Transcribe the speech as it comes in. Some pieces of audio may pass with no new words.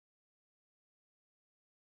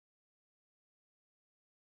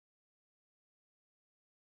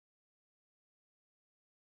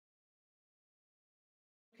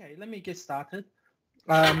Okay, let me get started.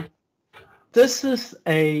 This is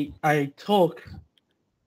a talk.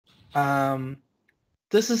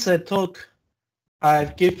 This is a talk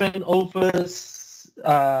I've given over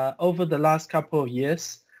the last couple of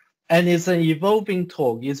years, and it's an evolving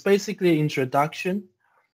talk. It's basically an introduction,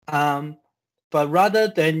 but rather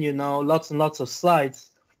than lots and lots of slides,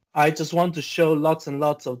 I just want to show lots and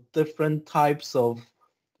lots of different types of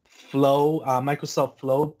Flow, Microsoft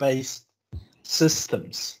Flow based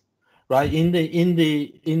systems, right? In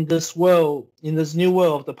this new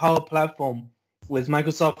world of the Power Platform with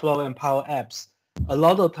Microsoft Flow and Power Apps, a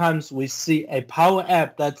lot of times we see a Power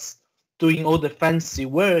App that's doing all the fancy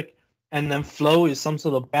work, and then Flow is some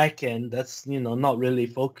sort of backend that's not really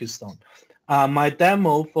focused on. My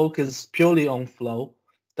demo focused purely on Flow.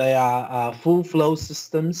 They are full Flow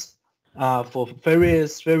systems for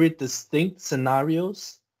various very distinct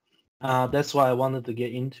scenarios. That's what I wanted to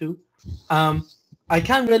get into. I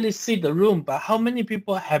can't really see the room, but how many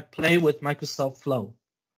people have played with Microsoft Flow?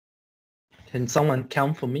 Can someone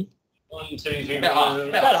count for me? 1, 2, 3,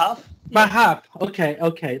 about half. About half.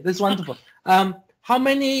 Okay, that's wonderful. How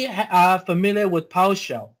many are familiar with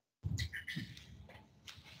PowerShell?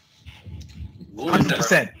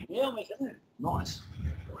 100%. Yeah, nice.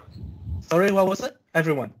 Sorry, what was it?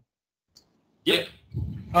 Everyone. Yep.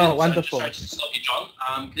 Oh, wonderful. So just to stop you, John.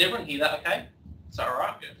 Can everyone hear that okay? Is that all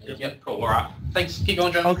right? Yep, cool. All right. Thanks. Keep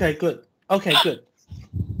going, John. Okay, good.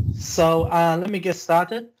 So let me get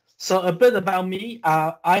started. So a bit about me.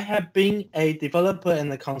 I have been a developer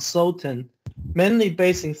and a consultant, mainly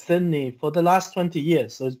based in Sydney for the last 20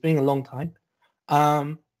 years. So it's been a long time.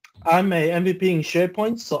 I'm a MVP in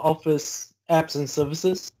SharePoint, so Office apps and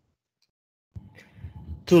services.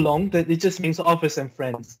 Too long. It just means Office and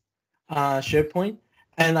Friends. SharePoint.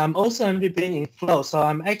 And I'm also MVP in Flow, so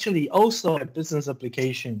I'm actually also a business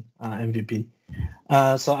application MVP.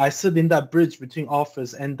 So I sit in that bridge between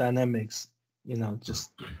Office and Dynamics.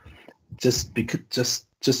 Just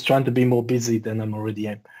trying to be more busy than I'm already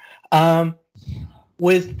am.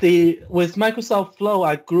 With Microsoft Flow,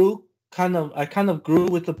 I kind of grew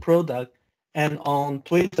with the product, and on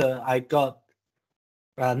Twitter I got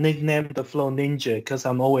nicknamed the Flow Ninja because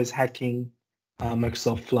I'm always hacking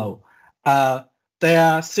Microsoft Flow. They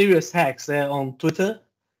are serious hacks. They're on Twitter.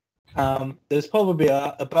 There's probably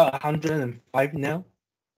about 105 now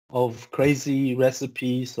of crazy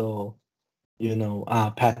recipes or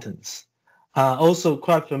patterns. Also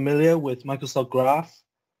quite familiar with Microsoft Graph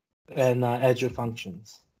and Azure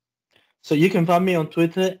Functions. So you can find me on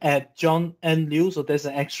Twitter at John N. Liu. So there's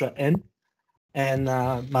an extra N, and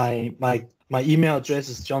my email address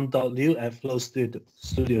is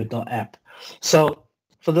john.liu@flowstudio.app. So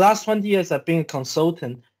for the last 20 years, I've been a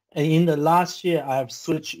consultant, and in the last year, I've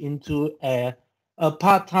switched into a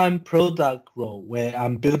part-time product role where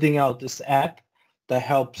I'm building out this app that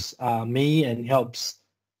helps me and helps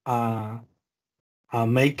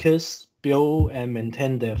makers build and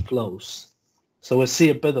maintain their flows. So we'll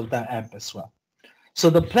see a bit of that app as well.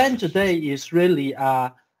 So the plan today is really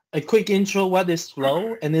a quick intro, what is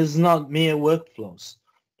Flow, and it's not mere workflows.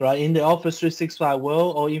 Right, in the Office 365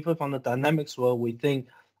 world, or even from the Dynamics world, we think,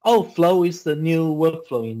 oh, Flow is the new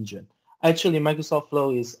workflow engine. Actually, Microsoft Flow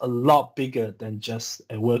is a lot bigger than just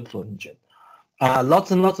a workflow engine. Lots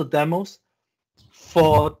and lots of demos.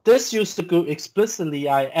 For this user group explicitly,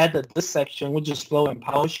 I added this section, which is Flow and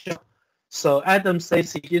PowerShell. So Adam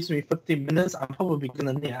says he gives me 15 minutes. I'm probably going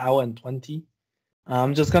to need an hour and 20.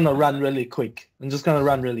 I'm just going to run really quick.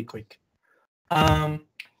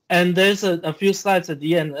 And there's a few slides at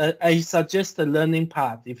the end. I suggest the learning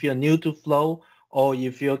path if you're new to Flow or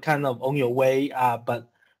if you're kind of on your way. But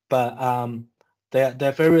there are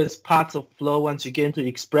various parts of Flow once you get into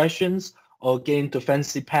expressions or get into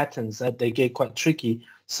fancy patterns that they get quite tricky.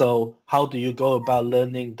 So how do you go about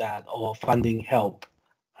learning that or finding help?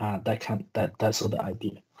 That's sort of the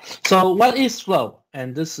idea. So what is Flow?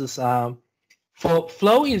 And this is for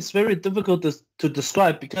Flow is very difficult to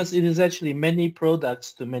describe because it is actually many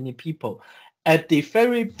products to many people. At the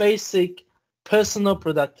very basic personal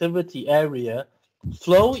productivity area,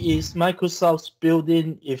 Flow is Microsoft's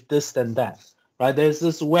built-in if this then that, right? There's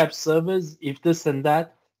this web service, if this and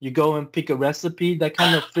that, you go and pick a recipe that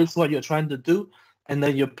kind of fits what you're trying to do, and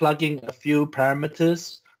then you're plugging a few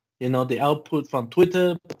parameters, the output from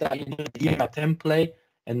Twitter, put that into the email template,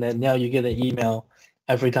 and then now you get an email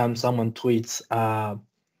every time someone tweets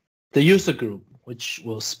the user group, which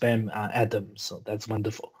will spam Adam. So that's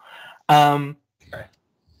wonderful.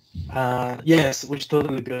 Yes, we should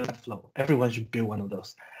totally build that Flow. Everyone should build one of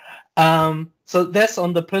those. So that's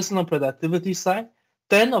on the personal productivity side.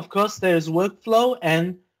 Then, of course, there's workflow,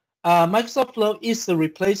 and Microsoft Flow is the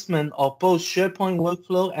replacement of both SharePoint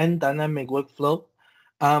workflow and dynamic workflow.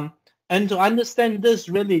 And to understand this,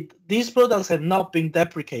 really, these products have not been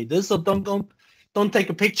deprecated. So don't take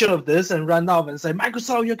a picture of this and run off and say,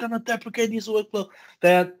 Microsoft, you're gonna deprecate this workflow.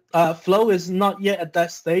 That Flow is not yet at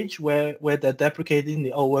that stage where they're deprecating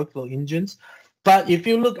the old workflow engines. But if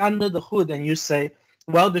you look under the hood and you say,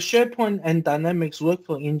 well, the SharePoint and Dynamics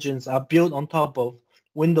workflow engines are built on top of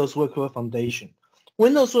Windows Workflow Foundation.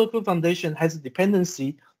 Windows Workflow Foundation has a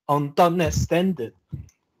dependency on .NET Standard.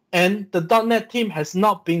 And the .NET team has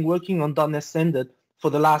not been working on .NET Standard for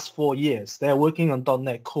the last 4 years. They're working on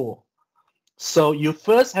 .NET Core. So you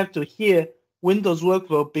first have to hear Windows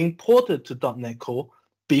Workflow being ported to .NET Core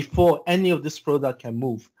before any of this product can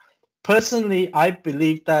move. Personally, I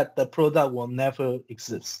believe that the product will never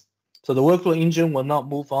exist. So the workflow engine will not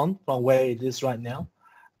move on from where it is right now.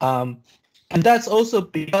 And that's also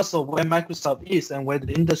because of where Microsoft is and where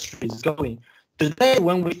the industry is going. Today,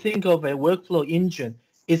 when we think of a workflow engine,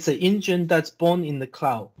 it's an engine that's born in the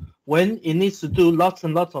cloud. When it needs to do lots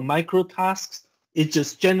and lots of micro tasks, it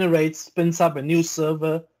just generates, spins up a new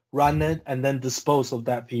server, run it, and then dispose of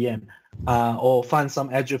that VM. Or find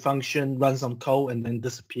some Azure function, run some code, and then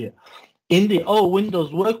disappear. In the old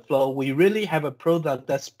Windows workflow, we really have a product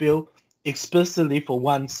that's built explicitly for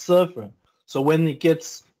one server. So when it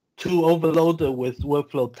gets too overloaded with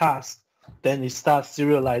workflow tasks, then it starts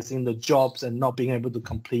serializing the jobs and not being able to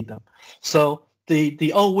complete them. So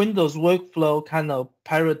the old Windows workflow kind of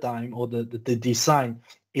paradigm or the design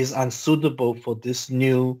is unsuitable for this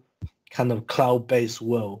new kind of cloud-based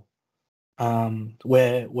world,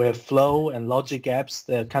 where Flow and Logic apps,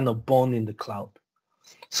 they're kind of born in the cloud.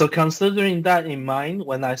 So considering that in mind,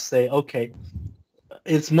 when I say, okay,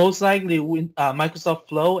 it's most likely Microsoft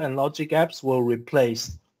Flow and Logic apps will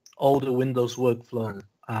replace all the Windows workflow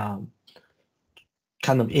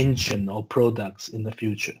kind of engine or products in the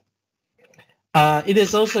future. It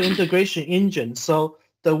is also integration engine. So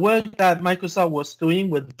the work that Microsoft was doing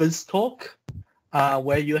with BizTalk,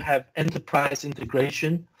 where you have enterprise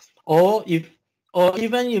integration, or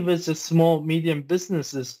even if it's a small, medium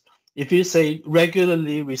businesses, if you say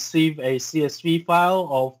regularly receive a CSV file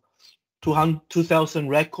of 2,000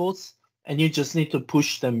 records, and you just need to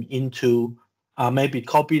push them into, maybe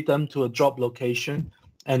copy them to a job location,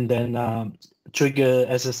 and then trigger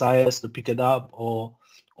SSIS to pick it up, or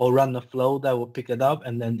run a flow that will pick it up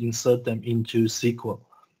and then insert them into SQL.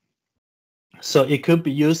 So it could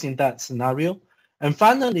be used in that scenario. And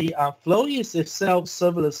finally, Flow is itself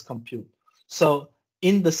serverless compute. So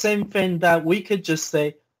in the same vein that we could just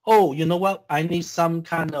say, oh, you know what, I need some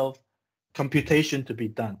kind of computation to be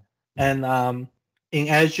done. And in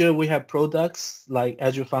Azure, we have products like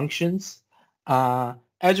Azure Functions.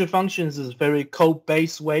 Azure Functions is a very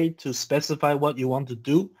code-based way to specify what you want to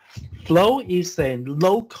do. Flow is a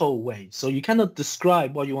low-code way. So you cannot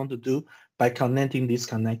describe what you want to do by connecting these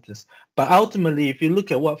connectors. But ultimately, if you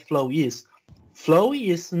look at what Flow is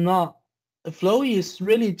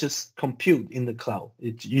really just compute in the cloud.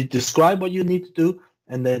 You describe what you need to do,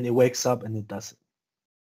 and then it wakes up and it does it.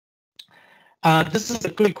 This is a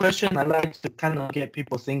good question. I like to kind of get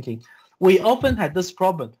people thinking. We often had this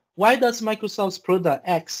problem. Why does Microsoft's product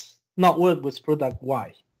X not work with product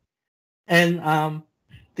Y? And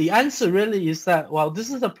the answer really is that, well, this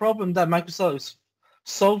is a problem that Microsoft is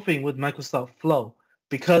solving with Microsoft Flow,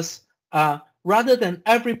 because rather than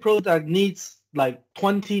every product needs like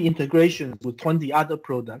 20 integrations with 20 other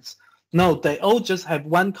products, no, they all just have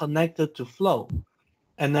one connector to Flow.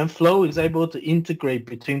 And then Flow is able to integrate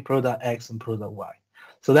between product X and product Y.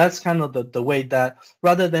 So that's kind of the way that,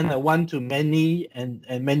 rather than a one-to-many and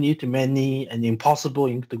many-to-many and impossible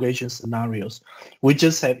integration scenarios, we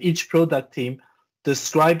just have each product team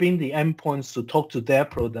describing the endpoints to talk to their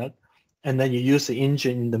product, and then you use the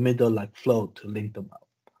engine in the middle like Flow to link them up.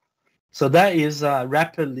 So that is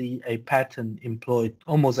rapidly a pattern employed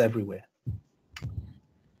almost everywhere.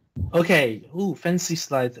 Okay, fancy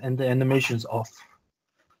slides and the animation's off.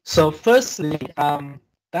 So firstly,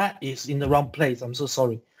 that is in the wrong place. I'm so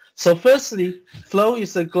sorry. So firstly, Flow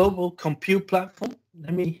is a global compute platform.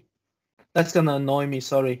 That's gonna annoy me.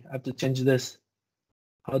 Sorry, I have to change this.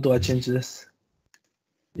 How do I change this?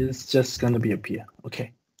 It's just gonna be up here.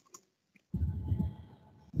 Okay.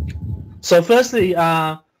 So firstly,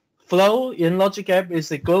 Flow in Logic App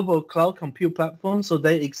is a global cloud compute platform. So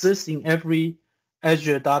they exist in every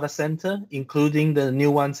Azure data center, including the new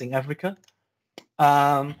ones in Africa.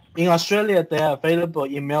 In Australia, they are available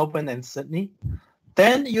in Melbourne and Sydney.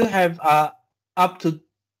 Then you have up to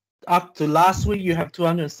last week, you have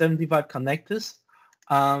 275 connectors.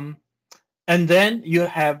 And then you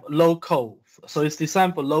have low code So it's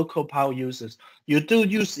designed for local power users. You do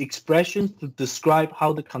use expressions to describe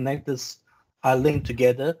how the connectors are linked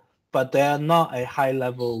together, but they are not a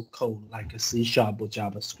high-level code like a C# or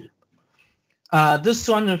JavaScript. This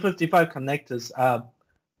 255 connectors,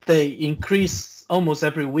 they increase almost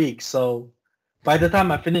every week. So by the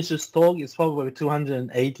time I finish this talk, it's probably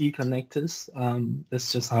 280 connectors.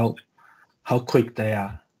 That's just how quick they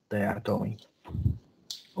are going.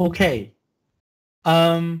 Okay.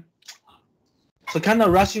 So kind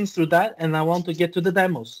of rushing through that, and I want to get to the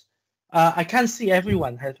demos. I can't see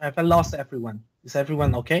everyone. Have I lost everyone? Is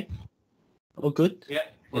everyone okay? Oh, good? Yeah,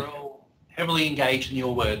 we're all heavily engaged in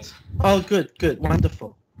your words. Oh, good,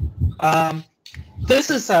 wonderful. This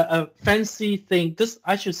is a fancy thing.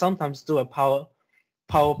 I should sometimes do a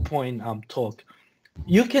PowerPoint talk.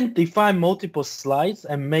 You can define multiple slides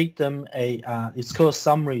and make them it's called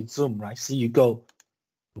summary zoom, right? So you go,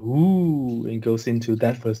 ooh, it goes into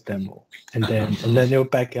that first demo, and then you'll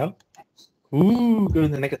back out. Ooh, go to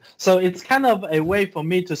the next. So it's kind of a way for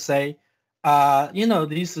me to say,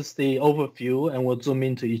 this is the overview, and we'll zoom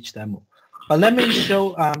into each demo. But let me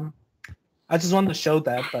show. I just want to show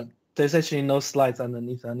that, but there's actually no slides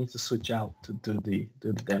underneath. I need to switch out to do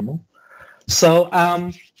the demo. So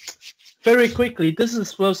very quickly, this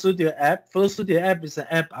is Flow Studio app. Flow Studio app is an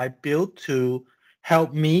app I built to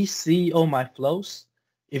help me see all my flows.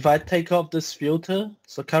 If I take off this filter,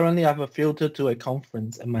 so currently I have a filter to a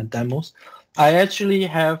conference and my demos. I actually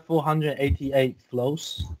have 488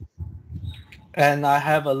 flows, and I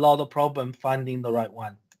have a lot of problem finding the right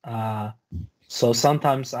one. So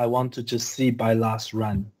sometimes I want to just see by last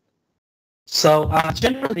run. So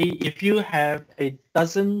generally, if you have a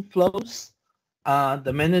dozen flows,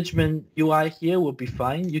 the management UI here will be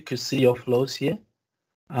fine. You could see your flows here.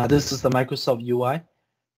 This is the Microsoft UI.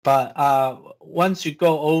 But once you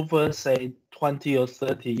go over, say, 20 or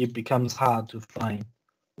 30, it becomes hard to find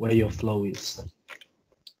where your flow is.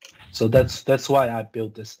 So that's why I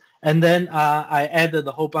built this. And then I added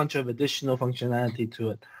a whole bunch of additional functionality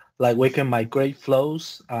to it. Like we can migrate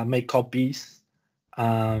flows, make copies.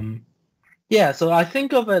 Yeah, so I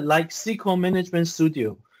think of it like SQL Management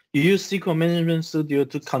Studio. You use SQL Management Studio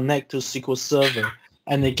to connect to SQL Server,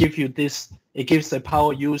 and it gives the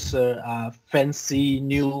power user fancy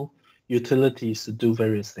new utilities to do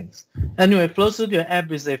various things. Anyway, Flow Studio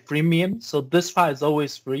app is a freemium, so this part is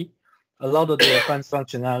always free. A lot of the advanced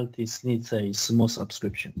functionalities needs a small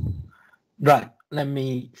subscription. Right, let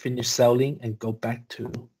me finish selling and go back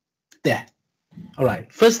to there. All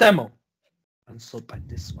right, first demo. I'm so by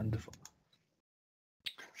this, wonderful.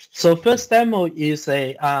 So first demo is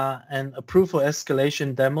an approval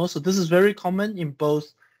escalation demo. So this is very common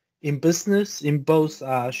in business, in both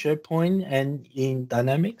SharePoint and in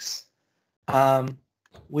Dynamics.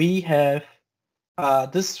 We have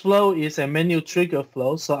this flow is a manual trigger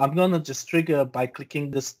flow. So I'm gonna just trigger by clicking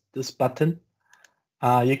this button.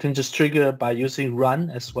 You can just trigger by using run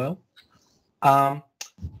as well.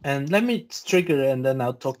 And let me trigger it, and then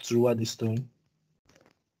I'll talk through what it's doing.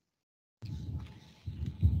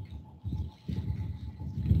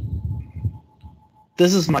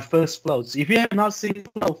 This is my first flow. So if you have not seen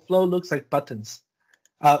flow looks like buttons.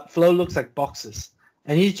 Flow looks like boxes,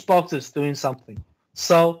 and each box is doing something.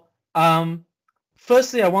 So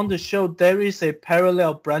firstly, I want to show there is a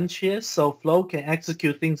parallel branch here, so flow can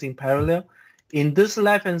execute things in parallel. In this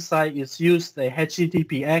left-hand side, it's used a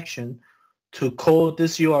HTTP action to call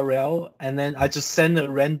this URL, and then I just send a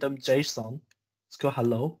random JSON. Let's go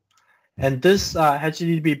hello. And this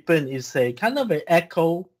HTTP bin is a kind of an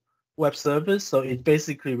echo web service, so it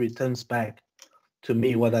basically returns back to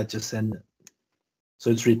me what I just sent it. So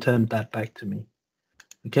it's returned that back to me.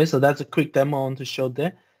 Okay, so that's a quick demo I want to show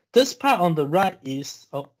there. This part on the right is,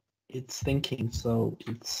 it's thinking, so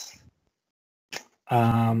it's,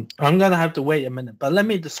 I'm gonna have to wait a minute, but let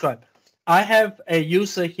me describe. I have a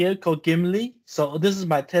user here called Gimli. So this is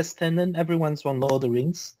my test tenant. Everyone's on Lord of the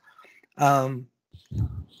Rings.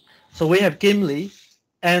 So we have Gimli,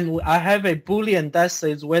 and I have a Boolean that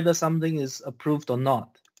says whether something is approved or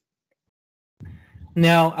not.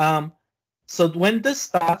 Now, so when this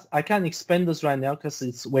starts, I can't expand this right now because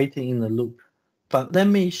it's waiting in the loop. But let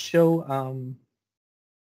me show.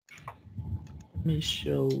 Let me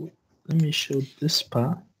show this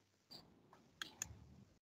part.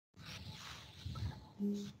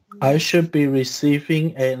 I should be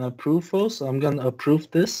receiving an approval, so I'm gonna approve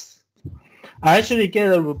this. I actually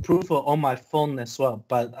get an approval on my phone as well,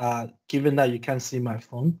 but given that you can't see my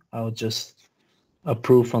phone, I'll just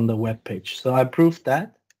approve on the web page. So I approved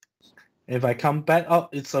that. If I come back,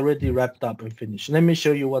 it's already wrapped up and finished. Let me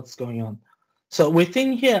show you what's going on. So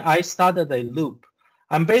within here, I started a loop.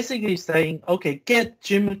 I'm basically saying, okay, get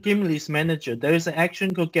Gimli's manager. There is an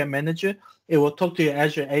action called get manager. It will talk to your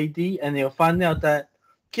Azure AD, and you'll find out that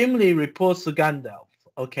Gimli reports to Gandalf,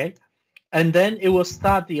 okay? And then it will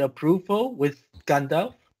start the approval with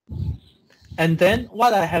Gandalf. And then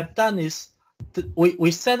what I have done is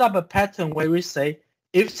we set up a pattern where we say,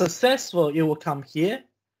 if successful, it will come here,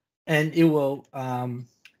 and it will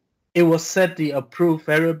set the approved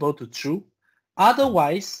variable to true.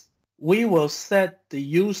 Otherwise, we will set the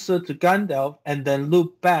user to Gandalf and then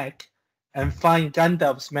loop back and find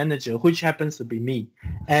Gandalf's manager, which happens to be me.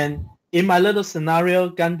 And in my little scenario,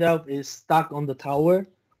 Gandalf is stuck on the tower.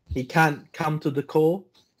 He can't come to the call,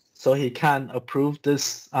 so he can't approve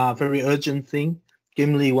this very urgent thing.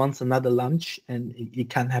 Gimli wants another lunch, and it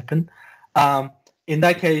can't happen. In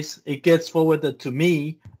that case, it gets forwarded to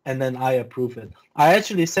me, and then I approve it. I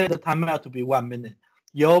actually set the timeout to be 1 minute.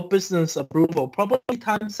 Your business approval probably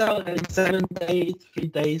times out in 7 days, 3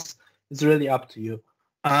 days. It's really up to you.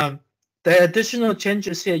 The additional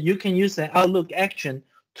changes here, you can use an Outlook action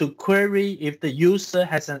to query if the user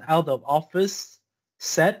has an out of office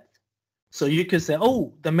set. So you could say,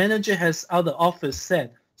 oh, the manager has out of office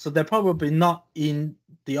set, so they're probably not in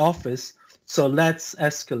the office. So let's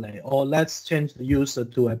escalate, or let's change the user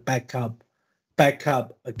to a backup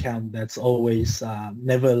account that's always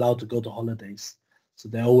never allowed to go to holidays. So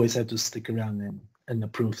they always have to stick around and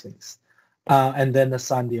approve things. And then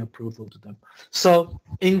assign the approval to them. So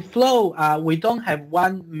in Flow, we don't have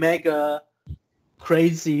one mega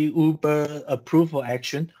crazy Uber approval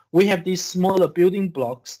action. We have these smaller building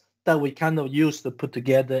blocks that we kind of use to put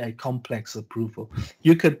together a complex approval.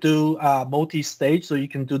 You could do multi-stage, so you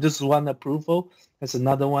can do this one approval, there's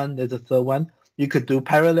another one, there's a third one. You could do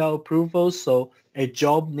parallel approvals, so a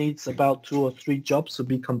job needs about 2 or 3 jobs to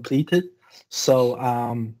be completed. So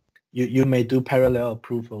you may do parallel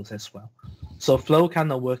approvals as well. So Flow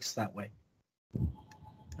kind of works that way.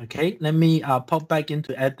 Okay, let me pop back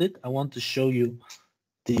into Edit. I want to show you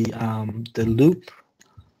the loop.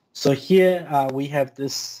 So here we have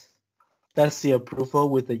this, that's the approval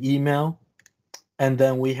with the email. And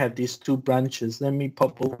then we have these 2 branches. Let me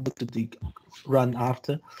pop over to the run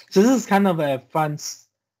after. So this is kind of a fun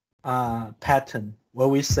pattern where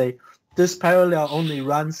we say this parallel only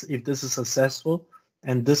runs if this is successful,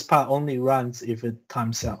 and this part only runs if it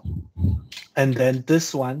times out. And then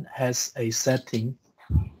this one has a setting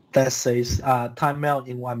that says timeout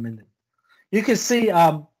in 1 minute. You can see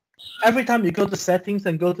every time you go to settings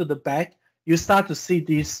and go to the back, you start to see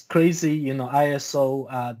these crazy,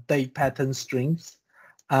 ISO date pattern strings.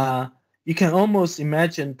 You can almost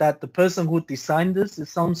imagine that the person who designed this is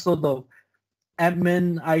some sort of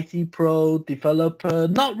admin, IT pro, developer,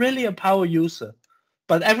 not really a power user.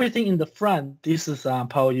 But everything in the front, this is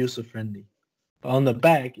power user friendly. But on the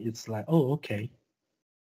back, it's like, oh, okay.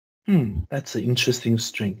 That's an interesting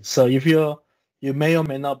string. So if you may or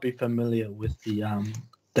may not be familiar with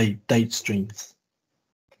the date strings.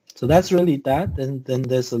 So that's really that. And then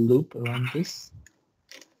there's a loop around this.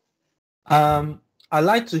 I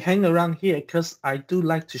like to hang around here because I do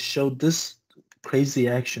like to show this crazy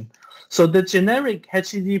action. So the generic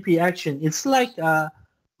HTTP action, it's like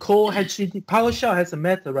call HTTP. PowerShell has a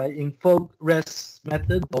method, right? Invoke REST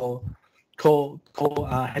method or call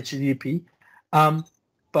HTTP.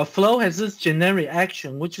 But Flow has this generic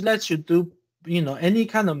action which lets you do, any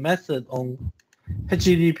kind of method on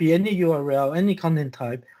HTTP, any URL, any content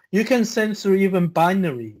type. You can send through even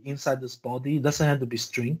binary inside this body. It doesn't have to be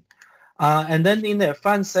string. And then in the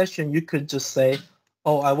advanced session, you could just say,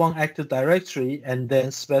 oh, I want Active Directory, and then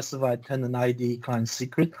specify tenant ID, client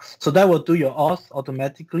secret. So that will do your auth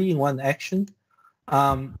automatically in one action.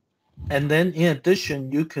 And then in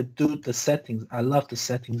addition, you could do the settings. I love the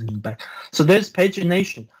settings in the back. So there's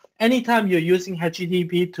pagination. Anytime you're using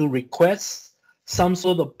HTTP to request some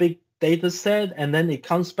sort of big data set, and then it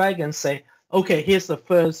comes back and say, okay, here's the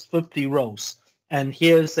first 50 rows, and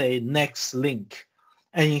here's a next link.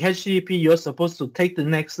 And in HTTP, you're supposed to take the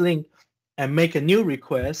next link and make a new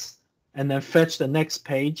request, and then fetch the next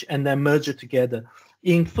page, and then merge it together.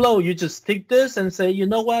 In Flow, you just take this and say, you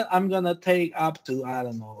know what, I'm going to take up to,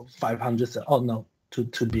 500. Oh, no,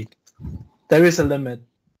 too big. There is a limit.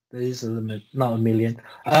 There is a limit, not a million.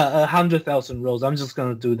 100,000 rows. I'm just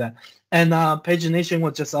going to do that. And pagination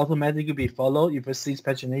will just automatically be followed. If it sees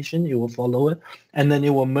pagination, it will follow it. And then it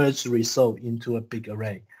will merge the result into a big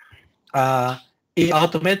array. It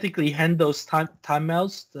automatically handles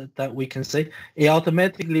timeouts that we can say. It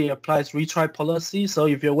automatically applies retry policy. So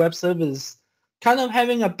if your web server is kind of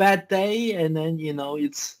having a bad day, and then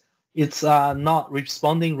it's not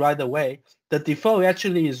responding right away, the default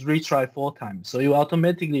actually is retry 4 times. So you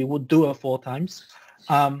automatically would do it 4 times.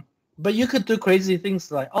 But you could do crazy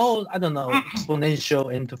things like, oh, I don't know,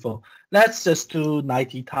 exponential interval. Let's just do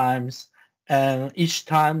 90 times. And each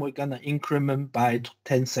time we're going to increment by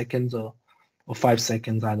 10 seconds or 5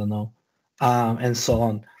 seconds, I don't know, and so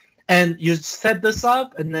on. And you set this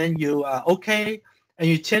up, and then you OK, and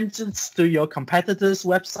you change it to your competitor's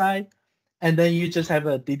website, and then you just have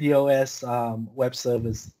a DDoS web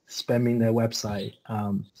service spamming their website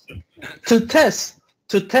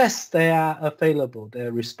to test. They are available.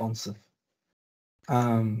 They're responsive.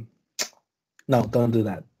 No, don't do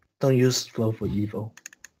that. Don't use Flow for evil.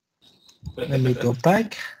 Let me go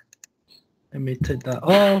back. Let me take that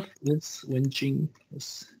off. It's whinging.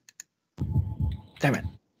 Damn it.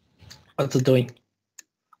 What's it doing?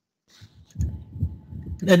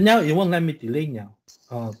 And now it won't let me delete now.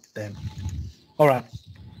 Oh, damn. All right.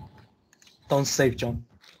 Don't save, John.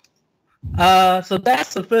 So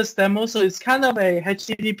that's the first demo. So it's kind of a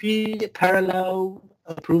HTTP parallel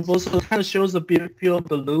approval. So it kind of shows a few of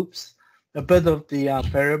the loops, a bit of the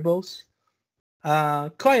variables.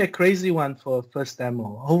 Quite a crazy one for first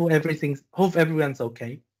demo. Hope everyone's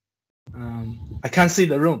okay. I can't see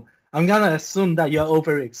the room. I'm gonna assume that you're all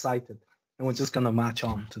very excited, and we're just gonna march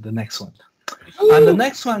on to the next one. And the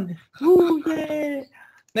next one, yay!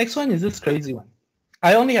 Next one is this crazy one.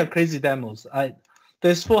 I only have crazy demos.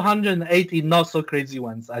 There's 480 not so crazy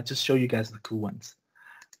ones. I just show you guys the cool ones.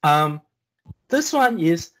 This one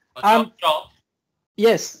is John,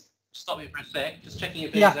 yes. stop me for a sec. Just checking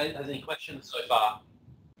if there's any questions so far.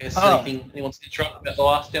 Is anything anyone wants to interrupt about the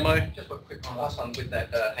last demo? Just a quick one. Last one with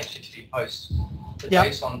that HTTP post. The Yeah.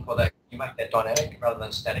 JSON for that, you make that dynamic rather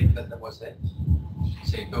than static that was there.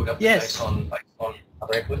 So you build up the Yes. JSON based on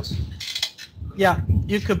other inputs. Yeah,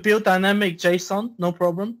 you could build dynamic JSON, no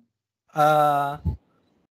problem.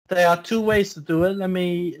 There are two ways to do it. Let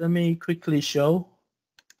me quickly show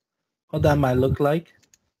what that might look like.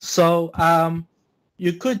 So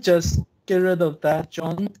you could just get rid of that,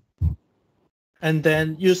 John, and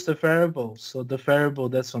then use the variable. So the variable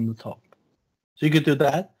that's on the top. So you could do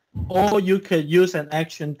that, or you could use an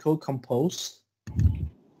action called compose.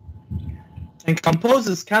 And compose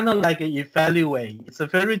is kind of like an evaluate. It's a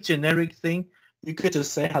very generic thing. You could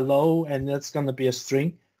just say hello, and that's going to be a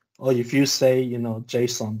string. Or if you say,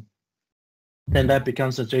 JSON, then that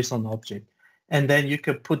becomes a JSON object. And then you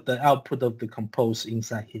could put the output of the compose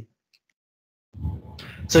inside here.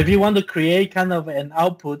 So if you want to create kind of an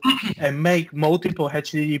output and make multiple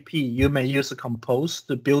HTTP, you may use a compose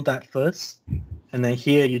to build that first. And then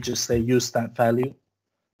here you just say use that value.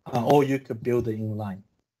 Or you could build it inline.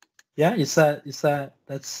 Yeah,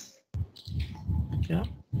 that's, yeah.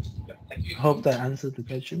 Thank you. I hope that answered the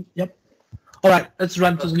question. Yep. All right, let's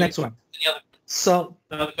run to the next one. So,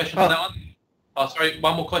 Another question on that one? Oh, sorry,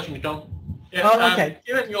 one more question, John. Yeah, okay.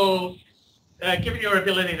 Given your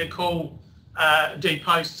ability to do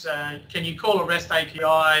posts, can you call a REST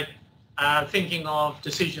API thinking of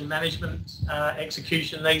decision management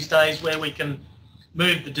execution these days, where we can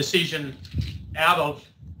move the decision out of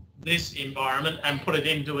this environment and put it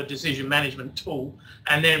into a decision management tool,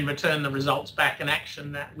 and then return the results back and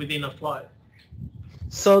action that within a flow?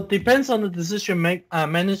 So it depends on the decision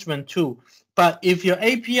management tool. But if your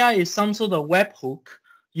API is some sort of webhook,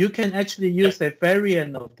 you can actually use a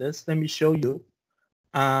variant of this. Let me show you.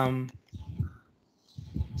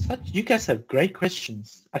 You guys have great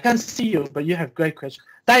questions. I can't see you, but you have great questions.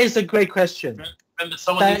 That is a great question. Remember,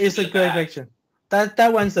 someone That is a great question.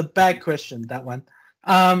 That one's a bad question. That one.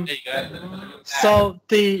 There you go. So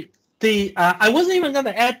I wasn't even going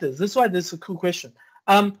to add this. This is why this is a cool question.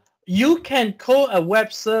 You can call a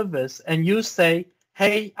web service and you say,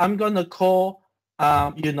 hey, I'm going to call,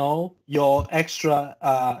 your extra,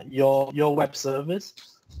 your web service.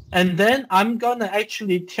 And then I'm going to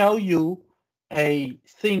actually tell you a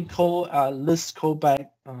thing called list callback.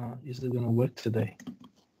 Is it going to work today?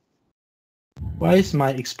 Why is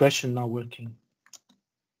my expression not working?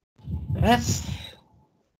 That's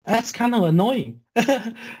kind of annoying.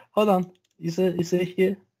 Hold on. Is it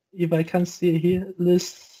here? If I can't see it here,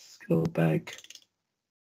 let's go back.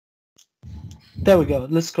 There we go.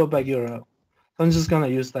 Let's go back URL. I'm just gonna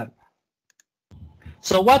use that.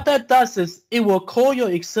 So what that does is it will call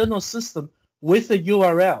your external system with the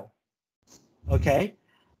URL. Okay?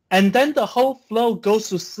 And then the whole flow goes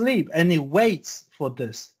to sleep and it waits for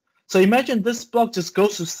this. So imagine this block just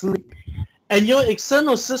goes to sleep. And your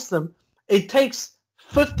external system, it takes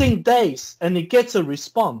 15 days and it gets a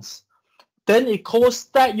response. Then it calls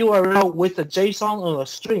that URL with a JSON or a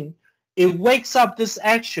string. It wakes up this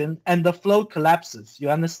action and the flow collapses. You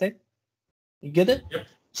understand? You get it? Yep.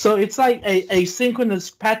 So it's like a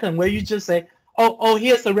synchronous pattern where you just say, oh,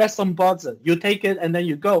 here's the redstone buzzer. You take it and then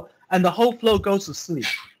you go, and the whole flow goes to sleep.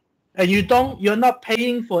 And you're not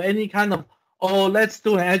paying for any kind of, oh, let's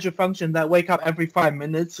do an Azure function that wake up every 5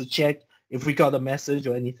 minutes to check if we got a message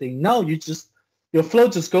or anything. No, your flow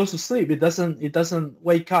just goes to sleep. It doesn't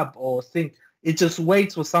wake up or think. It just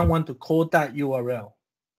waits for someone to call that URL.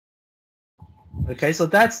 Okay, so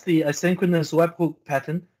that's the asynchronous webhook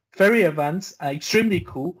pattern. Very advanced, extremely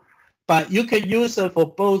cool. But you can use it for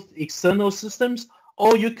both external systems,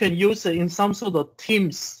 or you can use it in some sort of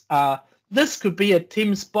Teams. This could be a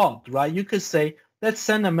Teams bot, right? You could say, let's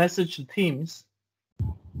send a message to Teams.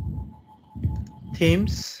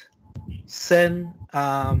 Teams, send,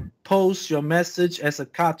 post your message as a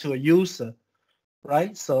card to a user,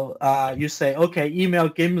 right? So you say, okay, email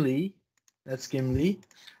Gimli. That's Gimli.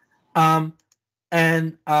 And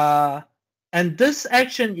this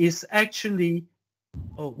action is actually,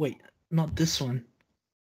 oh wait, not this one.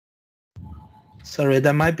 Sorry,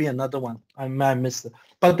 there might be another one. I might have missed it.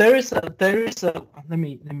 But there is a. Let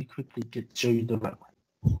me quickly show you the right one.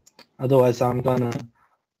 Otherwise, I'm gonna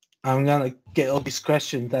get all these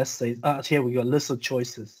questions that say, here we go, list of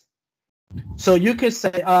choices. So you could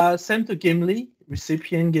say, send to Gimli,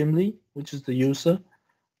 recipient Gimli, which is the user.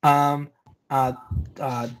 Tell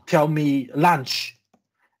me lunch,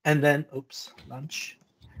 and then lunch,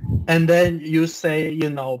 and then you say,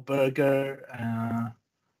 burger.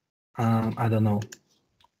 I don't know.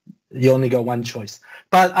 You only got one choice,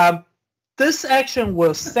 but this action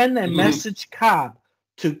will send a message card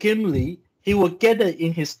to Gimli. He will get it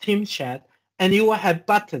in his team chat, and it will have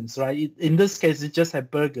buttons, right? In this case, it just had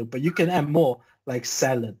burger, but you can add more, like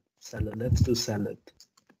salad. Let's do salad.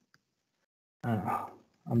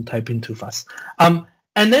 I'm typing too fast. And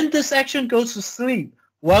then this action goes to sleep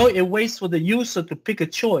while it waits for the user to pick a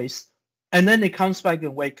choice, and then it comes back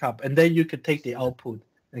and wake up, and then you can take the output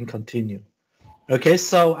and continue. Okay,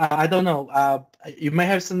 so I don't know. You may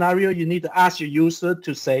have a scenario you need to ask your user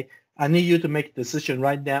to say, I need you to make a decision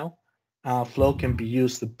right now. Flow can be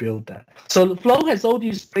used to build that. So Flow has all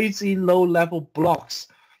these crazy low-level blocks.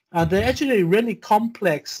 They're actually really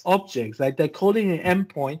complex objects. Like they're calling an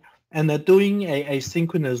endpoint, and they're doing a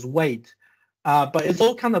synchronous wait. But it's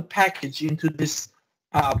all kind of packaged into this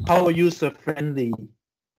power user-friendly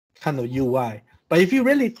kind of UI. But if you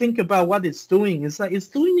really think about what it's doing, it's like it's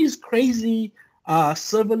doing these crazy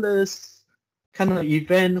serverless kind of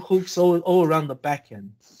event hooks all around the backend.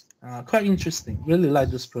 Quite interesting. Really like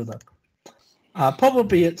this product.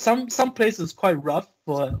 Probably some places quite rough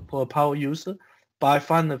for a power user, but I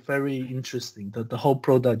find it very interesting. The whole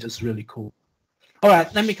product is really cool. All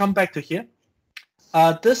right, let me come back to here.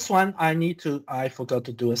 This one I forgot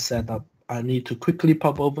to do a setup. I need to quickly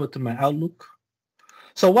pop over to my Outlook.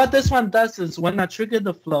 So what this one does is when I trigger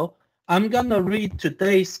the flow, I'm gonna read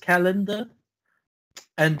today's calendar,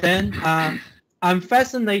 and then I'm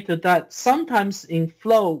fascinated that sometimes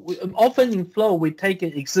often in Flow, we take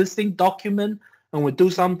an existing document and we do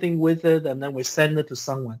something with it, and then we send it to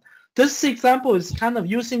someone. This example is kind of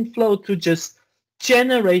using Flow to just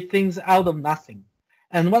generate things out of nothing.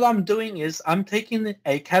 And what I'm doing is I'm taking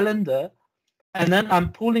a calendar, and then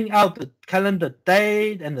I'm pulling out the calendar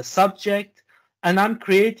date and the subject, and I'm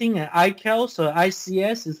creating an iCal. So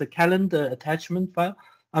ICS is a calendar attachment file.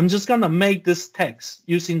 I'm just going to make this text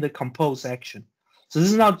using the compose action. So this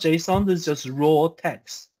is not JSON, this is just raw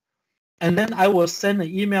text. And then I will send an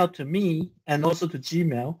email to me and also to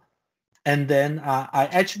Gmail. And then I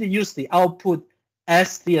actually use the output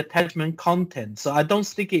as the attachment content. So I don't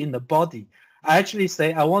stick it in the body. I actually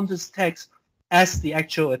say I want this text as the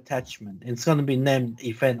actual attachment. It's going to be named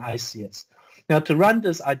event ICS. Now to run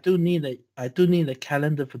this, I do need a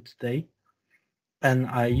calendar for today. And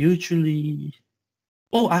I usually,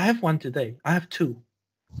 I have one today. I have two.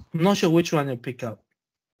 I'm not sure which one to pick up,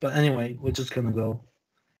 but anyway, we're just gonna go.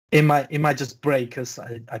 It might just break because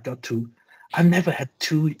I got two. I've never had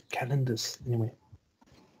two calendars. Anyway,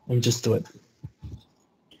 let me just do it.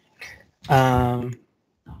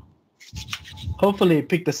 Hopefully it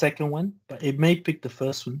picked the second one, but it may pick the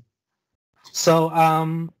first one. So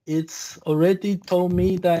it's already told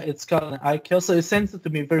me that it's got an iCal, so it sends it to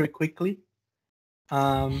me very quickly.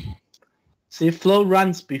 See, Flow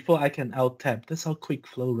runs before I can alt tab. That's how quick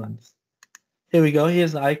Flow runs. Here we go.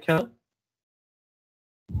 Here's the iCal.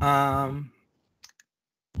 And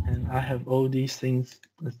I have all these things.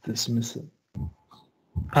 Let's dismiss it.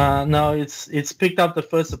 No, it's picked up the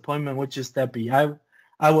first appointment, which is Debbie. I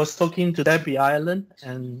was talking to Debbie Ireland,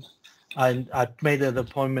 and I made an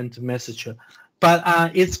appointment to message her. But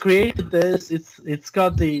it's created this. It's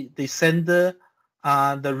got the sender.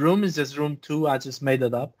 The room is just room 2. I just made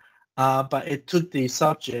it up. but it took the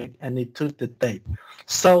subject and it took the date.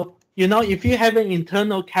 So, if you have an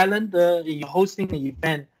internal calendar, you're hosting an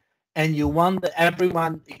event, and you want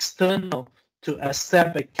everyone external to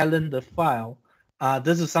accept a calendar file,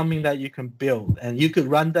 this is something that you can build, and you could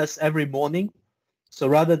run this every morning. So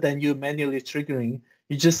rather than you manually triggering,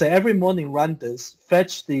 you just say every morning run this,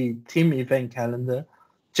 fetch the team event calendar,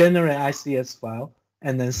 generate ICS file,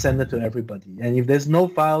 and then send it to everybody. And if there's no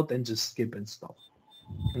file, then just skip and stop.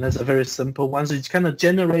 And that's a very simple one. So it's kind of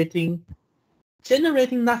generating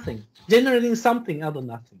nothing, generating something out of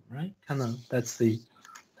nothing, right? Kind of that's the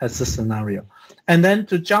scenario. And then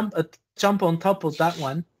to jump on top of that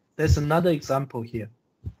one, there's another example here.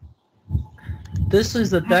 This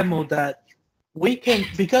is a demo that we can,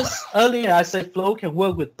 because earlier I said Flow can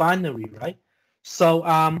work with binary, right? So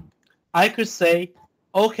I could say,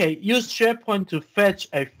 okay, use SharePoint to fetch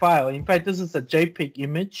a file. In fact, this is a JPEG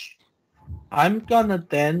image. I'm gonna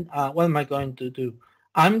then, what am I going to do?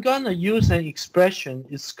 I'm gonna use an expression.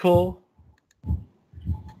 It's called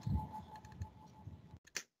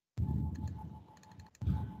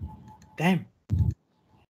damn.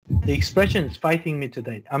 The expression is fighting me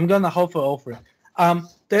today. I'm gonna hover over it.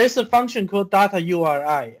 There is a function called data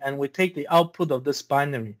URI, and we take the output of this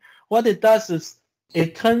binary. What it does is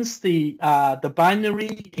it turns the binary,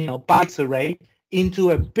 bytes array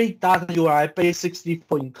into a big data URI base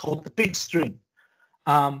 64 encoded big string.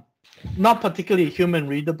 Not particularly human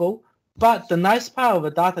readable, but the nice part of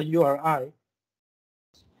a data URI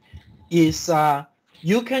is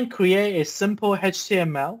you can create a simple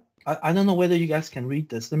HTML. I don't know whether you guys can read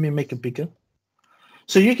this. Let me make it bigger.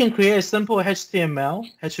 So you can create a simple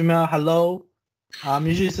HTML hello.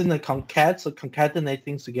 Usually it's in the concat, so concatenate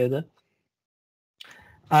things together.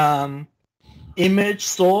 Image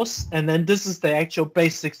source, and then this is the actual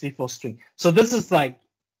base 64 string. So this is like,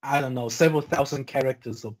 I don't know, several thousand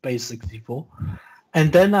characters of base 64.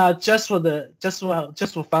 And then just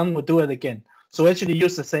for fun, we'll do it again. So actually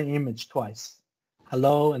use the same image twice.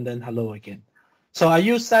 Hello, and then hello again. So I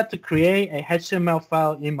use that to create a HTML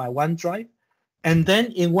file in my OneDrive. And then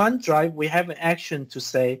in OneDrive, we have an action to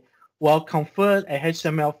say, well, convert a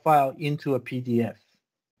HTML file into a PDF.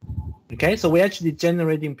 Okay, so we're actually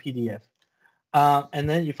generating PDF. And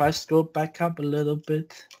then if I scroll back up a little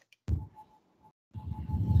bit.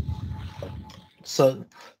 So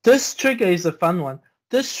this trigger is a fun one.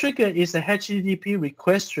 This trigger is a HTTP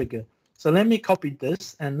request trigger. So let me copy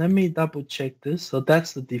this and let me double check this. So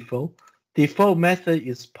that's the default. Default method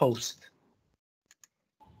is post.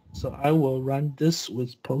 So I will run this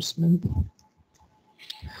with Postman.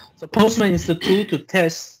 So Postman is the tool to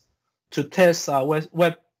test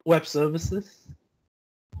web services.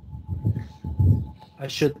 I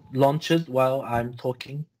should launch it while I'm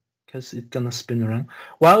talking because it's gonna spin around.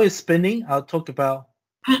 While it's spinning, I'll talk about.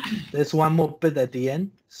 There's one more bit at the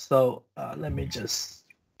end. So let me just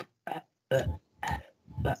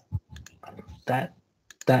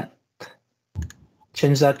that.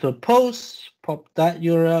 Change that to a post, pop that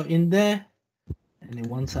URL in there, and it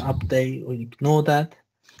wants an update, or ignore that.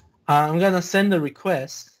 I'm gonna send a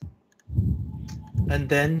request, and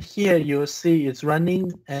then here you'll see it's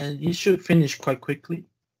running, and it should finish quite quickly.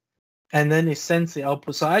 And then it sends the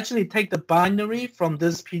output. So I actually take the binary from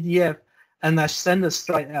this PDF, and I send it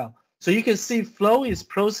straight out. So you can see Flow is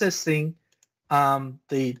processing the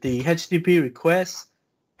HTTP request.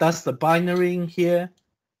 That's the binary in here.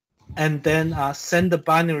 And then send the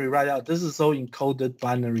binary right out. This is all encoded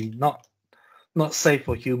binary, not safe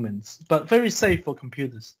for humans, but very safe for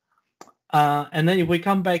computers. And then if we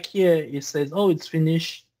come back here, it says, oh, it's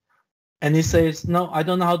finished. And it says, no, I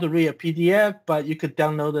don't know how to read a PDF, but you could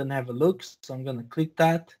download it and have a look. So I'm going to click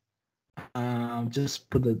that. Just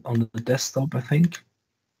put it on the desktop, I think.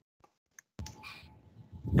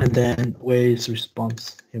 And then where is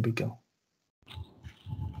response? Here we go.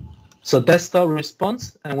 So desktop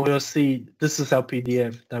response, and we'll see this is our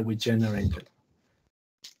PDF that we generated.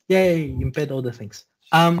 Yay, embed all the things.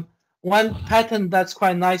 One pattern that's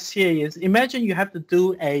quite nice here is, imagine you have to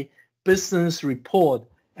do a business report,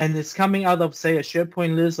 and it's coming out of, say, a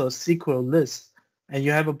SharePoint list or SQL list, and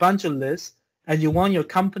you have a bunch of lists, and you want your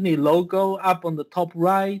company logo up on the top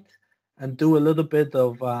right, and do a little bit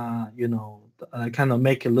of, kind of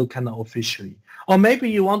make it look kind of officially. Or maybe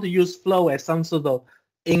you want to use Flow as some sort of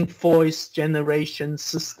invoice generation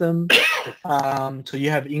system. So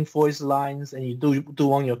you have invoice lines, and you do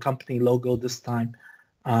want your company logo this time,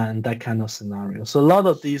 and that kind of scenario. So a lot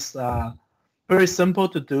of these are very simple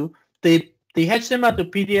to do. The HTML to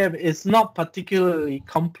PDF is not particularly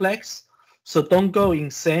complex, so don't go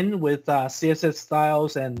insane with CSS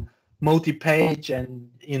styles and multi-page, and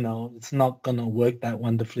it's not gonna work that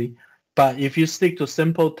wonderfully. But if you stick to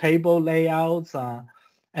simple table layouts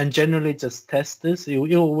and generally just test this, it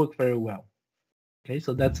will work very well. Okay,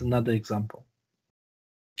 so that's another example.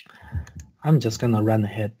 I'm just gonna run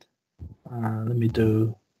ahead. Let me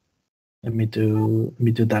do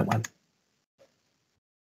that one.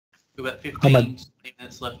 We've got 15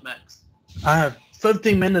 minutes left, max. I have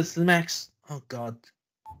 15 minutes max. Oh God.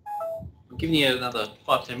 I'm giving you another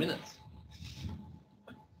 5-10 minutes.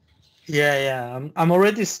 Yeah. I'm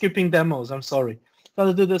already skipping demos. I'm sorry.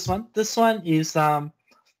 Gotta do this one. This one is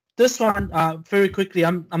very quickly.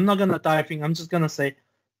 I'm not gonna dive in. I'm just gonna say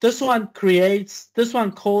this one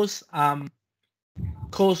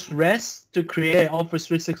calls REST to create Office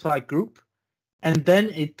 365 group, and then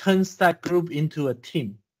it turns that group into a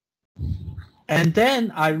team. And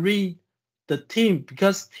then I read the team,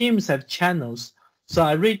 because teams have channels. So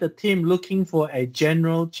I read the team looking for a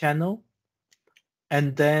general channel.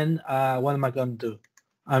 And then what am I going to do?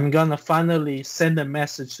 I'm going to finally send a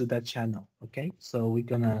message to that channel. Okay, so we're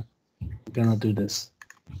gonna do this.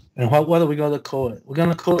 And what are we going to call it? We're going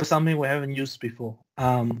to call it something we haven't used before.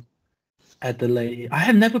 Adelaide. I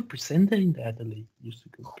have never presented in the Adelaide user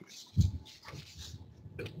group.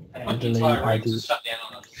 Adelaide ID. Shut down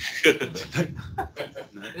on us.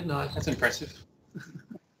 No, that's impressive.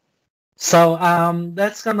 So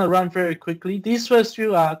that's gonna run very quickly. These first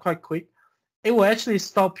few are quite quick. It will actually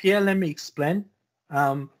stop here. Let me explain.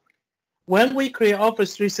 When we create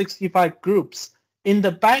Office 365 groups, in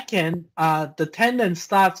the backend, the tenant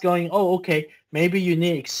starts going, oh, okay, maybe you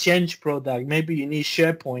need Exchange product, maybe you need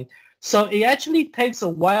SharePoint. So it actually takes a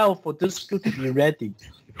while for this group to be ready.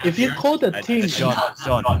 If you call the team... John.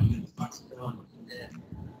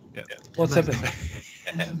 What's happening?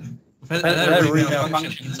 The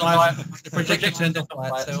projector turned off by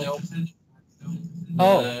itself.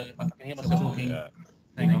 Oh. I can hear myself talking.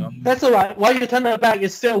 Hang on. That's all right. While you turn it back,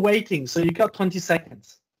 it's still waiting. So you got 20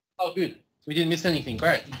 seconds. Oh, good. We didn't miss anything.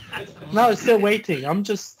 Great. No, it's still waiting. I'm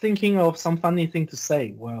just thinking of some funny thing to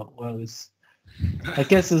say. Well, I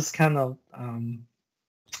guess it's kind of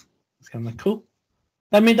cool.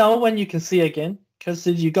 Let me know when you can see again, because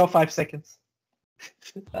you got 5 seconds.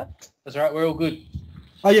 That's all right. We're all good.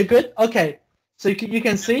 Oh, you're good? Okay. So you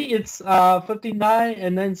can see it's 59,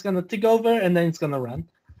 and then it's going to tick over, and then it's going to run.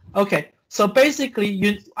 Okay. So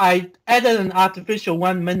basically, I added an artificial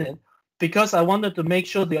 1 minute because I wanted to make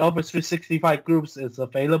sure the Office 365 groups is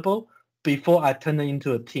available before I turn it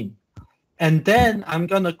into a team. And then I'm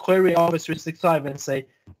going to query Office 365 and say,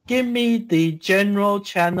 give me the general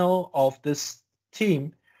channel of this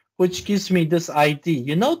team, which gives me this ID.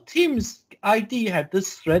 You know, Teams ID have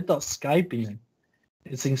this thread.skype in it.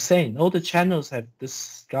 It's insane. All the channels have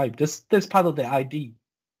this Skype. This part of the ID.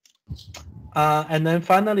 And then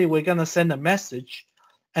finally, we're going to send a message.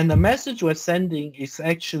 And the message we're sending is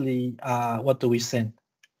actually, what do we send?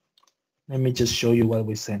 Let me just show you what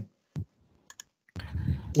we send.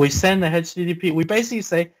 We send a HTTP. We basically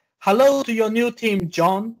say, hello to your new team,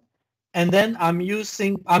 John. And then I'm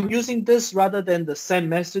using this rather than the send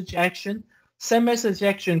message action. Send message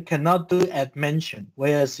action cannot do add mention,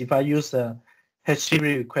 whereas if I use a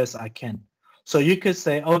HTTP request, I can. So you could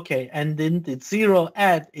say, okay, and then the zero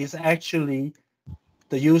add is actually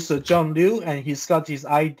the user John Liu, and he's got his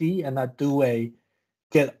ID, and I do a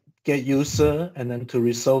get user, and then to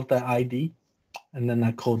resolve the ID, and then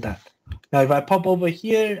I call that. Now, if I pop over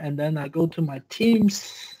here and then I go to my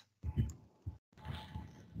Teams,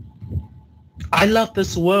 I love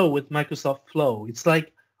this world with Microsoft Flow. It's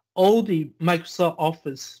like all the Microsoft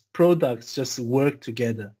Office products just work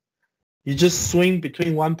together. You just swing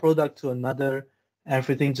between one product to another,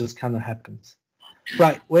 everything just kind of happens.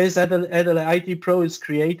 Right, where's Adelaide IT Pro is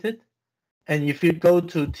created, and if you go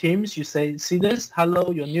to Teams, you say, see this?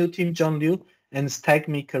 Hello, your new team, John Liu, and it's tagged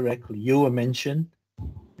me correctly. You were mentioned.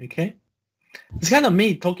 Okay? It's kind of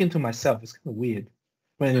me talking to myself. It's kind of weird.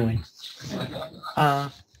 But anyway.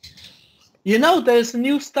 You know, there's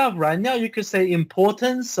new stuff right now. You could say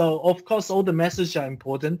important. So, of course, all the messages are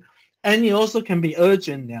important. And it also can be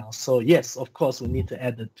urgent now. So, yes, of course, we need to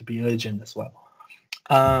add it to be urgent as well.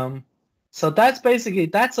 So that's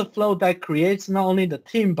a flow that creates not only the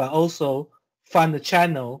team, but also find the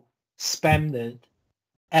channel, spam it,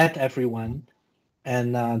 add everyone,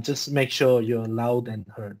 and just make sure you're loud and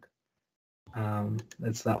heard.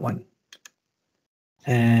 That's that one.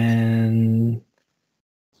 And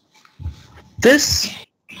these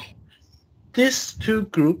two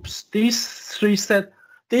groups, these three set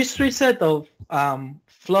of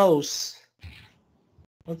flows.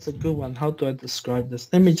 What's a good one? How do I describe this?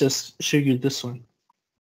 Let me just show you this one.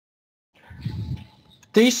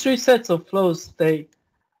 These three sets of flows, they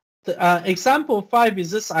The example 5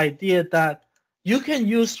 is this idea that you can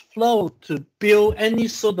use Flow to build any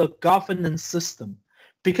sort of governance system.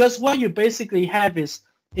 Because what you basically have is,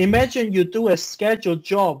 imagine you do a scheduled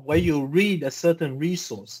job where you read a certain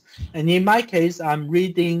resource. And in my case, I'm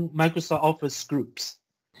reading Microsoft Office groups,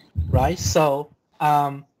 right? So,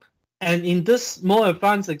 and in this more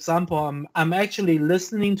advanced example, I'm actually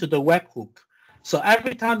listening to the webhook. So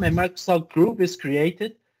every time a Microsoft group is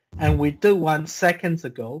created, and we did 1 second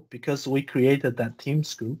ago because we created that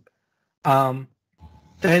Teams group, then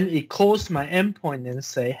it calls my endpoint and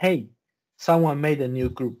say, hey, someone made a new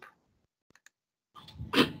group.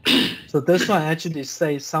 So this one actually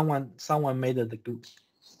says someone made the group.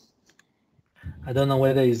 I don't know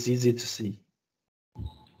whether it's easy to see.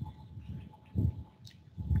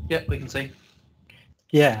 Yeah, we can see.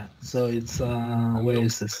 Yeah, so it's, where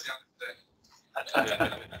is this?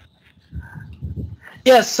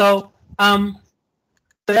 Yeah, so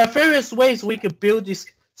there are various ways we could build this.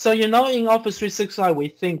 So, in Office 365, we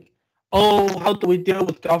think, oh, how do we deal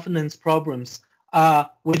with governance problems?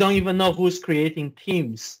 We don't even know who's creating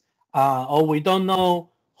teams, or we don't know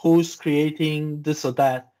who's creating this or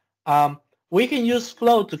that. We can use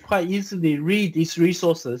Flow to quite easily read these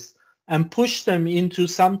resources and push them into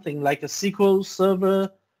something like a SQL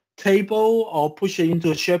Server table, or push it into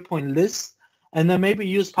a SharePoint list, and then maybe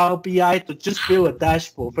use Power BI to just build a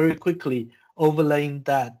dashboard very quickly, overlaying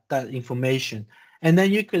that information. And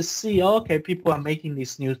then you could see, okay, people are making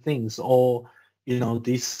these new things, or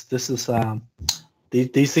these things are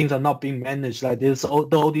not being managed. Like there's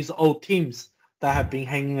all these old teams that have been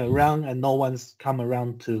hanging around, and no one's come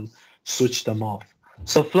around to switch them off.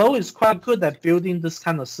 So Flow is quite good at building this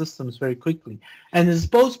kind of systems very quickly, and it's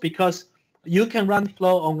both because you can run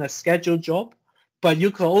Flow on a scheduled job, but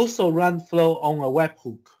you can also run Flow on a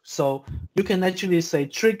webhook. So you can actually say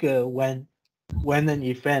trigger when an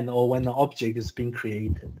event or when an object is being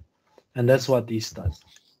created. And that's what this does.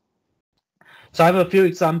 So I have a few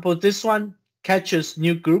examples. This one catches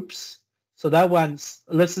new groups. So that one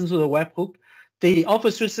listens to the webhook. The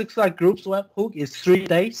Office 365 groups webhook is 3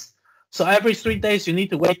 days. So every 3 days you need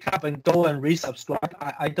to wake up and go and resubscribe.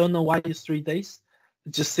 I don't know why it's 3 days.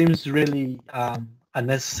 It just seems really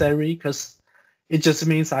unnecessary, because it just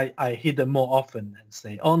means I hit them more often and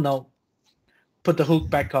say, oh no, put the hook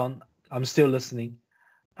back on. I'm still listening.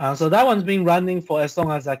 So that one's been running for as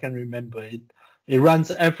long as I can remember. It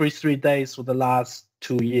runs every 3 days for the last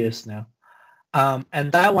 2 years now.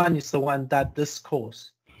 And that one is the one that this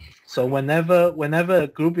calls. So whenever a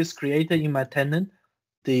group is created in my tenant,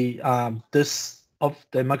 the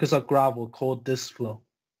Microsoft Graph will call this flow,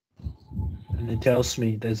 and it tells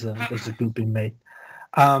me there's a group being made.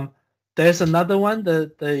 There's another one,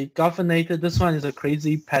 the governator. This one is a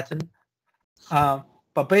crazy pattern.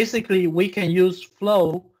 But basically, we can use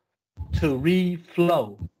Flow to read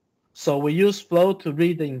flow. So we use Flow to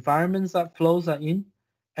read the environments that flows are in,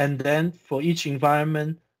 and then for each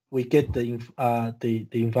environment, we get the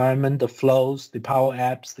environment, the flows, the Power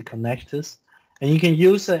Apps, the connectors, and you can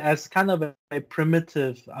use it as kind of a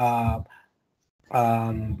primitive Power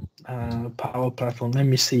Platform. Let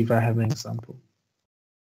me see if I have an example.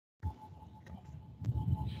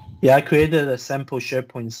 Yeah, I created a sample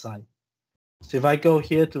SharePoint site. So if I go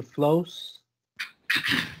here to flows,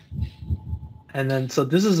 and then so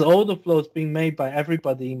this is all the flows being made by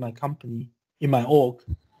everybody in my company, in my org,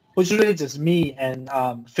 which is really just me and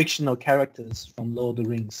fictional characters from Lord of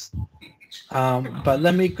the Rings. But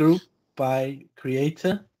let me group by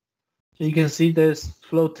creator. So you can see there's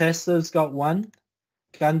flow tester's got 1,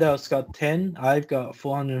 Gandalf's got 10, I've got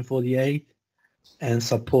 448, and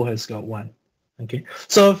support has got 1. Okay,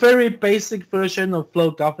 so a very basic version of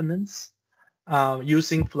flow governance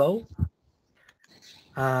using Flow.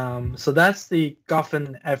 So that's the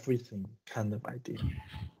govern everything kind of idea.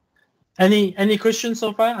 Any questions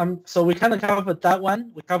so far? So we kind of covered that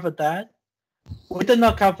one. We covered that. We did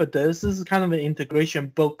not cover this. This is kind of an integration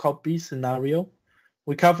bulk copy scenario.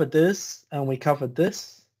 We covered this and we covered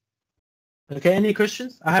this. Okay, any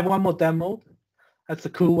questions? I have one more demo. That's a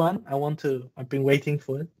cool one. I've been waiting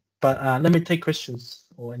for it. But let me take questions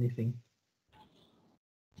or anything.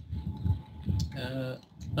 No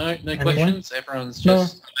questions. Everyone's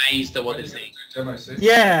just amazed at what they're seeing. Demo 6.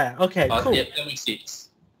 Yeah, okay, cool. Yeah, demo 6.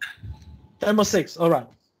 Demo 6, all right.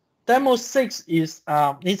 Demo 6 is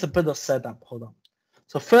needs a bit of setup. Hold on.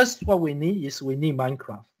 So first, what we need is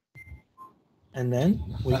Minecraft, and then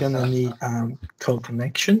we're gonna need code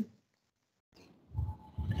connection,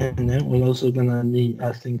 and then we're also gonna need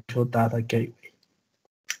a thing called data gateway.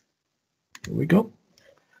 Here we go.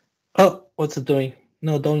 Oh, what's it doing?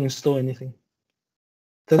 No, don't install anything.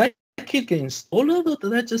 Did I kit get installed or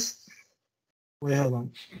did I just... Wait, hold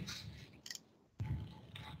on.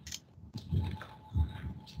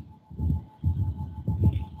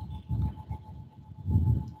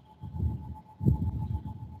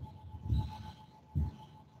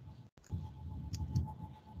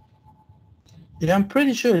 Yeah, I'm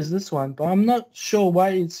pretty sure it's this one, but I'm not sure why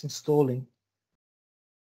it's installing.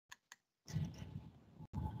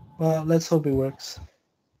 Well, let's hope it works.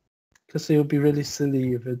 Because it would be really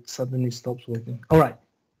silly if it suddenly stops working. All right,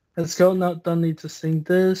 let's go. Now, don't need to sing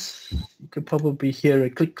this. You could probably hear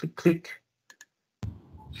it. Click, click, click.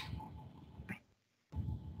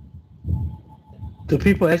 Do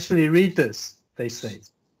people actually read this? They say.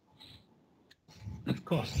 Of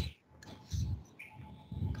course.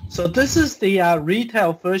 So this is the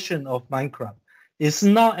retail version of Minecraft. It's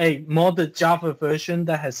not a modded Java version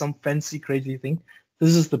that has some fancy crazy thing.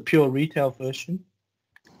 This is the pure retail version.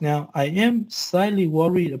 Now I am slightly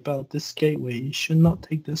worried about this gateway. It should not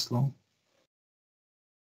take this long.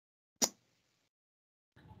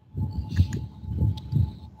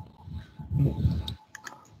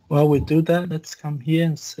 While we do that, let's come here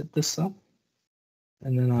and set this up.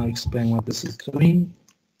 And then I'll explain what this is doing.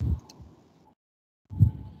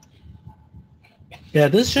 Yeah,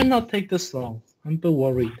 this should not take this long. I'm a bit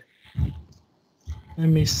worried. Let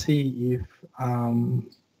me see if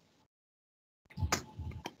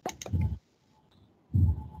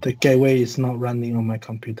the gateway is not running on my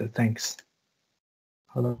computer. Thanks.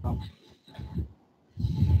 Hold on.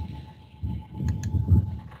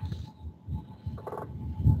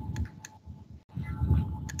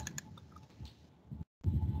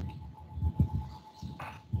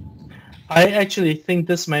 I actually think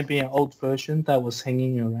this might be an old version that was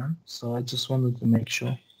hanging around, so I just wanted to make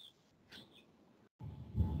sure.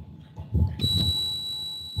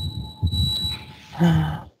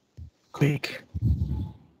 Quick.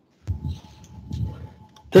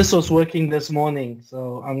 This was working this morning,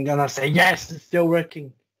 so I'm gonna say yes, it's still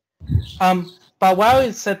working. But while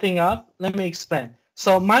it's setting up, let me explain.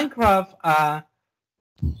 So Minecraft,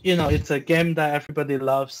 you know, it's a game that everybody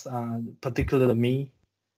loves, particularly me.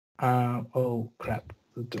 Oh crap!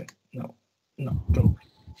 No, go.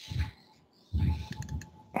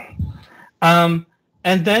 And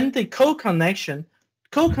then the code connection.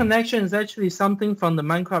 Code connection is actually something from the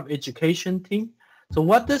Minecraft education team. So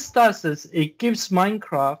what this does is it gives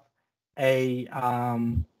Minecraft a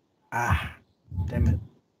damn it.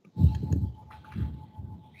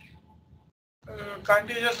 Can't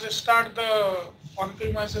you just restart the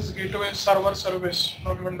on-premises gateway server service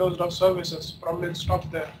from Windows.services? Probably stop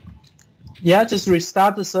there. Yeah, just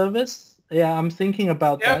restart the service. Yeah, I'm thinking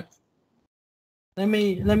about that. Let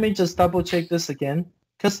me just double check this again,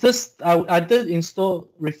 because this I did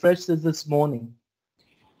refresh it this morning.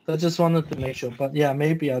 So I just wanted to make sure, but yeah,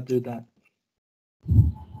 maybe I'll do that.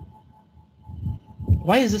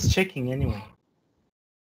 Why is this checking anyway?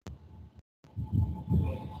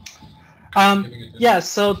 Yeah,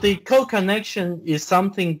 so the code connection is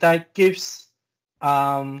something that gives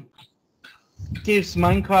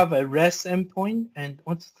Minecraft a REST endpoint. And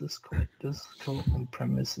what's this code? This code on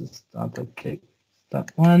premises start. Okay,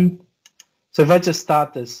 that one. So if I just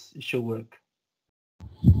start this, it should work.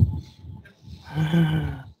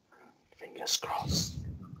 Fingers crossed.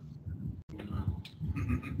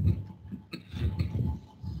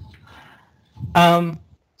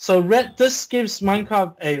 So this gives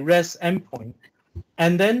Minecraft a REST endpoint,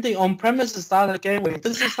 and then the on-premises data gateway.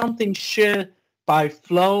 This is something shared by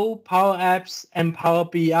Flow, Power Apps, and Power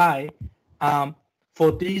BI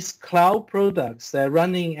for these cloud products that are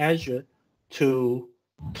running Azure to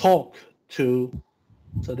talk to.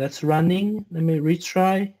 So that's running. Let me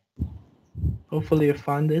retry. Hopefully I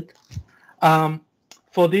find it.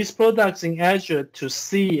 For these products in Azure to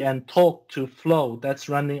see and talk to Flow, that's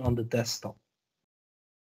running on the desktop.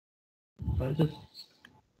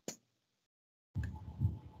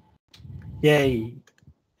 Yay.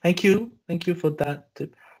 Thank you for that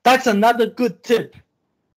tip. That's another good tip.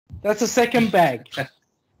 That's a second bag.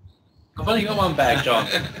 I've only got one bag, John.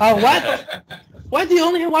 Oh, what? Why do you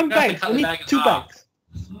only have one bag? I need two bags.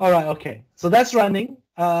 All right, okay. So that's running.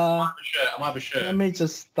 I might have a shirt. Let me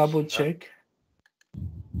just double check.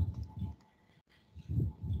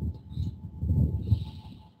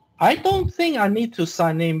 I don't think I need to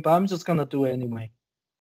sign in, but I'm just gonna do it anyway,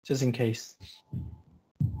 just in case.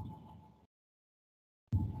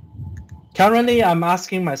 Currently, I'm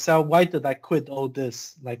asking myself, why did I quit all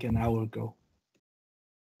this like an hour ago?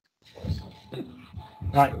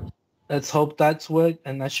 Right, let's hope that's worked,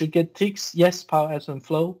 and I should get ticks. Yes, Power Apps and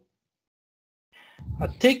Flow. I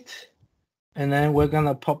ticked. And then we're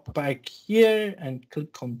gonna pop back here and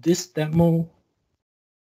click on this demo.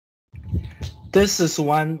 This is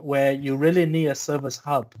one where you really need a service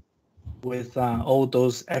hub with all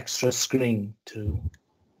those extra screen to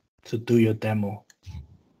do your demo.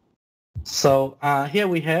 So here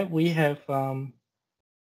we have the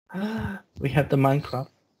Minecraft.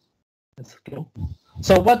 Let's go.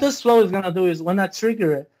 So what this flow is gonna do is when I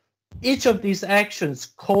trigger it, each of these actions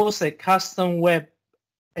calls a custom web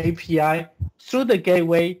API through the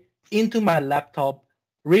gateway into my laptop,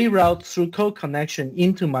 reroute through code connection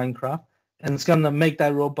into Minecraft, and it's gonna make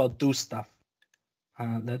that robot do stuff.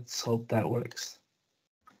 Let's hope that works.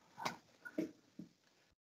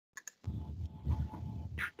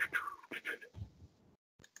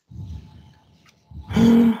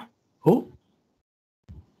 Oh.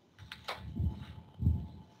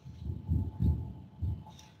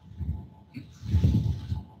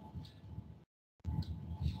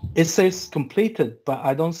 It says completed, but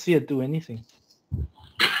I don't see it do anything.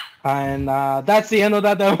 And that's the end of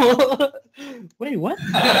that demo. Wait, what?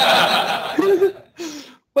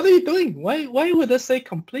 What are you doing? Why would it say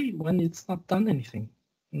complete when it's not done anything?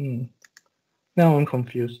 Now I'm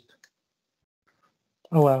confused.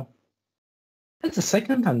 Oh well. That's the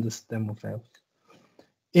second time this demo failed.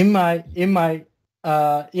 In my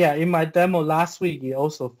demo last week it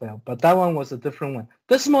also failed, but that one was a different one.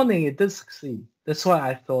 This morning it did succeed. That's why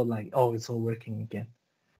I thought like, oh, it's all working again.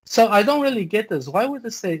 So I don't really get this. Why would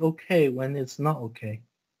it say okay when it's not okay?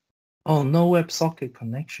 Oh, no WebSocket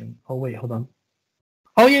connection. Oh wait, hold on.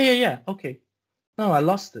 Oh yeah. Okay. No, I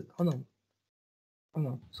lost it. Hold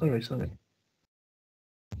on. Sorry.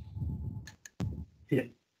 Yeah.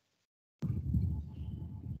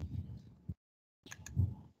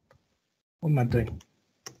 What am I doing?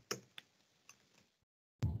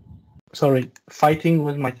 Sorry, fighting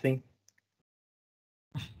was my thing.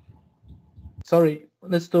 Sorry,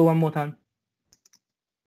 let's do one more time.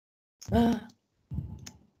 I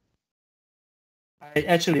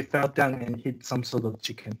actually fell down and hit some sort of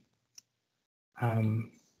chicken. No,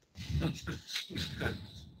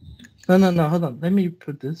 hold on. Let me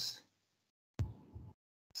put this.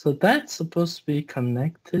 So that's supposed to be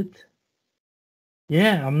connected.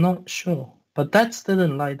 Yeah, I'm not sure, but that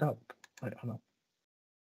didn't light up. Wait, hold on.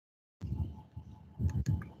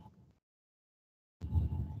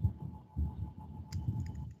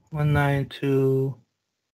 One 192.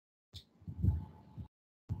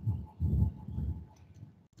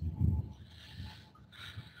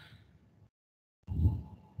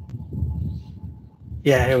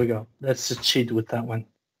 Yeah, here we go. Let's just cheat with that one.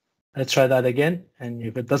 Let's try that again, and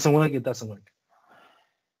if it doesn't work, it doesn't work.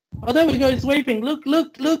 Oh, there we go. It's waving. Look.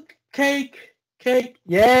 Cake.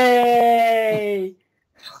 Yay!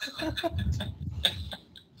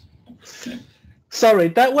 Sorry,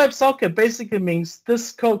 that WebSocket basically means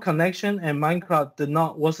this code connection and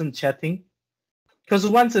Minecraft wasn't chatting. Because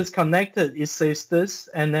once it's connected, it says this,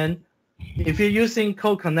 and then if you're using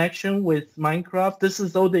code connection with Minecraft, this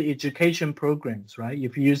is all the education programs, right?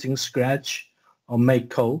 If you're using Scratch or Make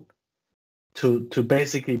Code to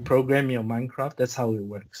basically program your Minecraft, that's how it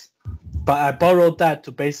works. But I borrowed that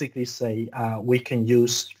to basically say we can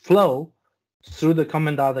use Flow through the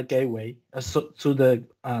common data gateway, through the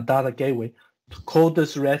data gateway to call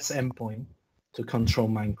this REST endpoint to control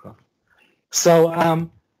Minecraft. So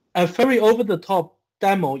a very over-the-top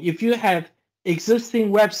demo, if you have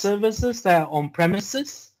existing web services that are on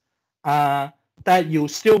premises that you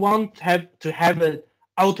still want to have it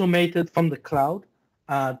automated from the cloud,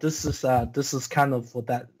 this is kind of for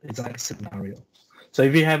that exact scenario. So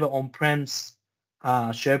if you have an on-premise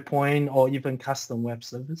SharePoint or even custom web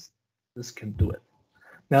service, this can do it.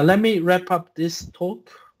 Now let me wrap up this talk.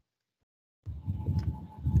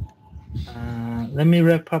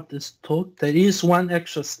 There is one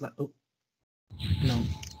extra slide. Oh,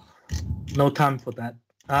 no time for that.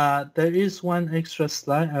 There is one extra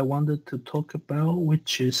slide I wanted to talk about,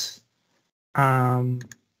 which is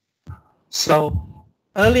so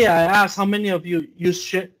earlier I asked how many of you use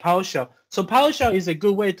PowerShell. So PowerShell is a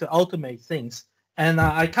good way to automate things, and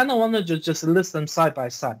I kind of wanted to just list them side by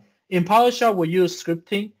side. In PowerShell, we use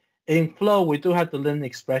scripting. In Flow, we do have to learn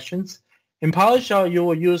expressions. In PowerShell, you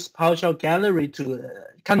will use PowerShell Gallery to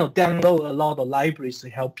kind of download a lot of libraries to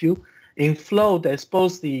help you. In Flow, there's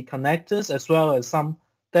both the connectors as well as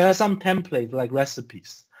there are some templates like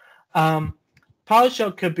recipes.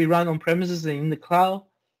 PowerShell could be run on premises and in the cloud.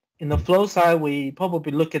 In the Flow side, we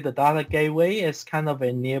probably look at the data gateway as kind of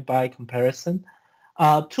a nearby comparison.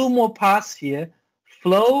 Two more parts here.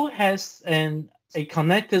 Flow has a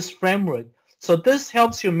connectors framework. So this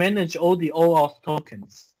helps you manage all the OAuth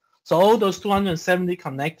tokens. So all those 270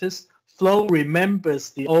 connectors, Flow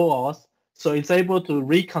remembers the OAuth, so it's able to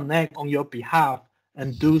reconnect on your behalf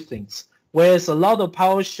and do things. Whereas a lot of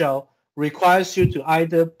PowerShell requires you to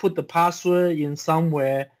either put the password in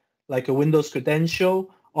somewhere like a Windows credential,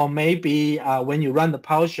 or maybe when you run the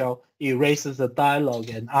PowerShell, it raises a dialog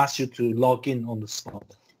and asks you to log in on the spot,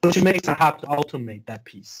 which makes it hard to automate that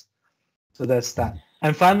piece. So that's that.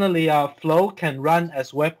 And finally, Flow can run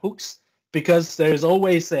as webhooks because there is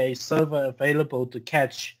always a server available to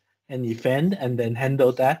catch an event and then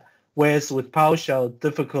handle that. Whereas with PowerShell,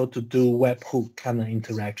 difficult to do webhook kind of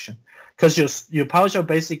interaction because your PowerShell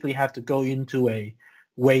basically have to go into a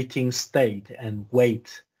waiting state and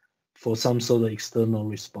wait for some sort of external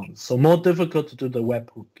response. So more difficult to do the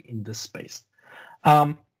webhook in this space.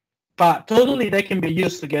 But totally they can be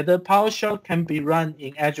used together. PowerShell can be run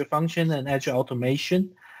in Azure Function and Azure Automation.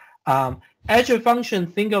 Azure Function,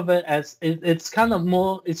 think of it as it's kind of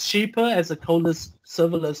more, it's cheaper as a codeless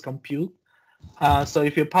serverless compute. So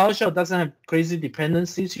if your PowerShell doesn't have crazy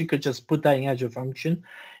dependencies, you could just put that in Azure Function.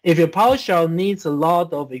 If your PowerShell needs a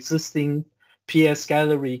lot of existing PS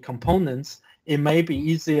Gallery components, it may be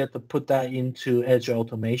easier to put that into Azure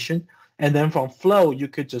Automation. And then from Flow, you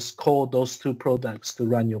could just call those two products to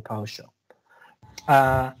run your PowerShell.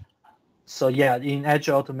 So yeah, in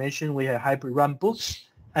Azure Automation, we have hybrid runbooks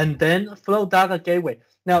and then Flow Data Gateway.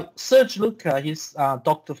 Now, Serge Luca, he's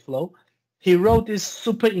Dr. Flow. He wrote this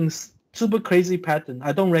super crazy pattern.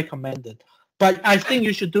 I don't recommend it, but I think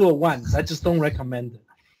you should do it once. I just don't recommend it.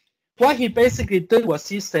 What he basically did was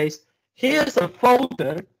he says, here's a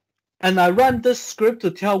folder, and I run this script to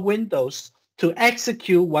tell Windows to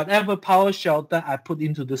execute whatever PowerShell that I put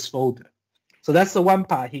into this folder. So that's the one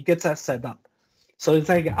part. He gets that set up. So it's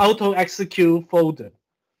like an auto execute folder.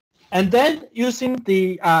 And then using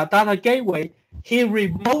the data gateway, he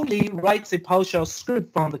remotely writes a PowerShell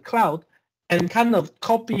script from the cloud and kind of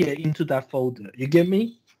copy it into that folder. You get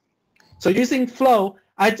me? So using Flow,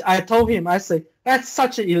 I told him, I said, that's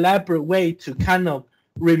such an elaborate way to kind of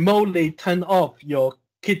remotely turn off your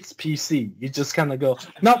kid's PC. You just kind of go,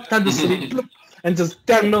 nope, time to sleep, and just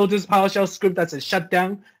download this PowerShell script that's a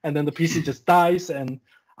shutdown, and then the PC just dies. And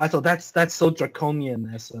I thought that's so draconian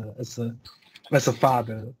as a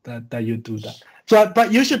father that you do that. So,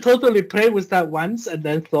 but you should totally play with that once, and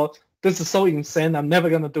then thought, this is so insane, I'm never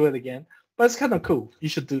gonna do it again. But it's kind of cool. You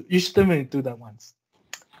should definitely do that once.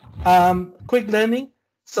 Quick learning.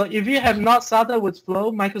 So if you have not started with Flow,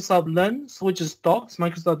 Microsoft Learn, which is docs,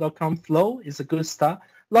 Microsoft.com Flow is a good start.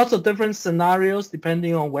 Lots of different scenarios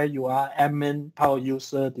depending on where you are, admin, power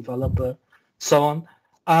user, developer, so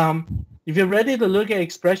on. If you're ready to look at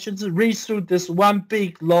expressions, read through this one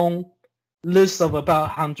big, long list of about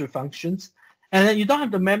 100 functions. And then you don't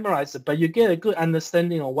have to memorize it, but you get a good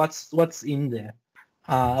understanding of what's in there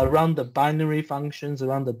around the binary functions,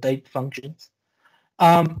 around the date functions.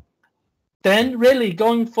 Then really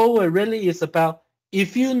going forward really is about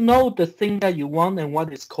if you know the thing that you want and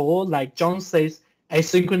what it's called, like John says,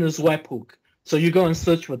 asynchronous webhook. So you go and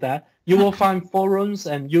search for that. You will find forums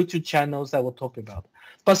and YouTube channels that will talk about it.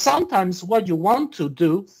 But sometimes what you want to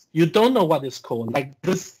do, you don't know what it's called, like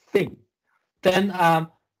this thing. Then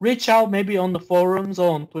reach out maybe on the forums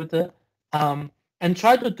or on Twitter and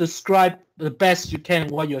try to describe the best you can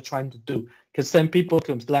what you're trying to do. Because then people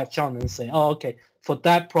can latch on and say, oh, okay, for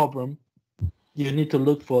that problem, you need to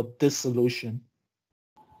look for this solution.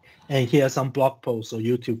 And here are some blog posts or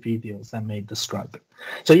YouTube videos that may describe it.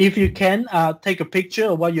 So if you can, take a picture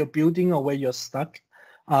of what you're building or where you're stuck.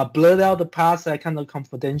 Blur out the parts that are kind of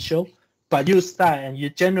confidential, but use that and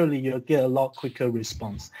you'll get a lot quicker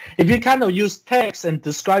response. If you kind of use text and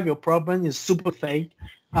describe your problem, it's super fake.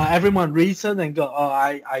 Everyone reads it and go, oh,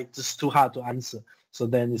 I just too hard to answer. So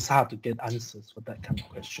then it's hard to get answers for that kind of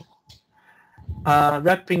question.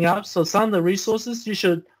 Wrapping up, so some of the resources, you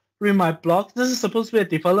should read my blog. This is supposed to be a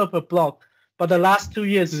developer blog, but the last 2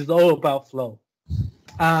 years is all about Flow.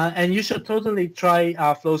 And you should totally try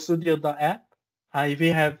flowstudio.app. If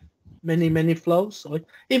you have many flows, or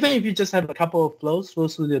even if you just have a couple of flows,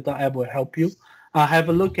 flowstudio.app will help you. Have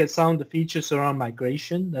a look at some of the features around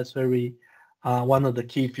migration. That's very one of the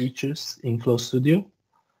key features in Flow Studio.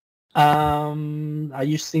 Are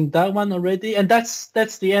you seeing that one already? And that's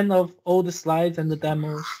the end of all the slides and the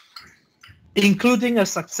demos, including a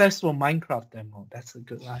successful Minecraft demo. That's a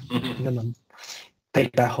good line. I'm gonna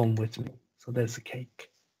take that home with me. So there's a cake.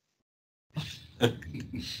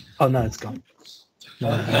 Oh no, it's gone.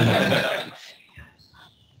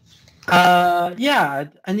 Yeah.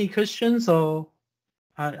 Any questions, or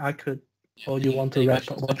I could, or you want to wrap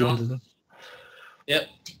up? What do you want to do? Yep.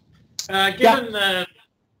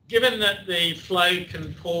 Given that the flow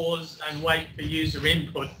can pause and wait for user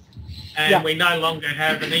input, and we no longer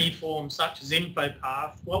have an e-form such as info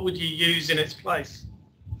path, what would you use in its place?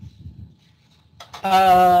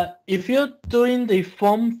 If you're doing the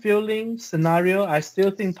form filling scenario, I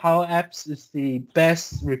still think Power Apps is the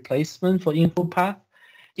best replacement for info path.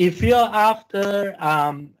 If you're after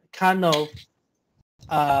kind of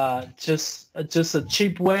just a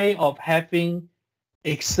cheap way of having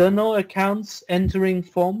external accounts entering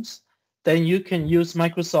forms, then you can use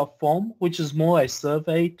Microsoft Form, which is more a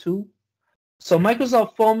survey tool. So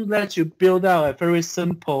Microsoft Form lets you build out a very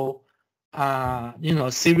simple,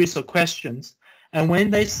 series of questions. And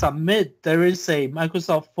when they submit, there is a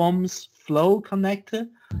Microsoft Forms flow connector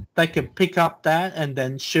that can pick up that and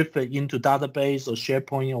then shift it into database or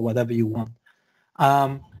SharePoint or whatever you want.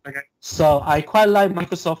 So I quite like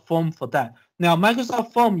Microsoft Form for that. Now,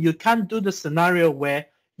 Microsoft Form, you can't do the scenario where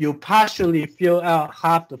you partially fill out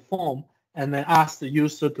half the form and then ask the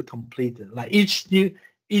user to complete it. Like each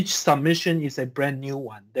submission is a brand new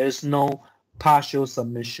one. There's no partial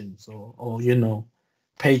submissions or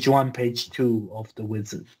page 1, page 2 of the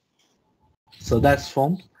wizard. So that's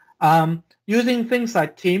Form. Using things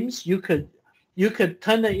like Teams, you could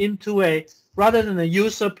turn it into rather than the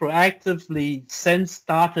user proactively sends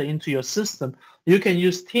data into your system, you can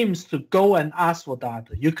use Teams to go and ask for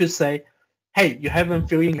data. You could say, hey, you haven't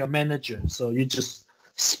filled in your manager, so you just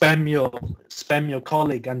spam your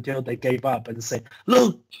colleague until they gave up and say,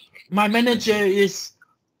 look, my manager is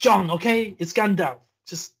John, okay? It's gone down.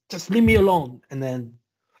 Just leave me alone. And then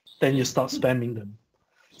you start spamming them.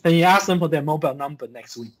 Then you ask them for their mobile number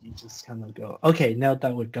next week. You just kind of go, okay, now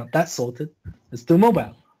that we've got that sorted, let's do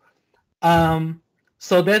mobile.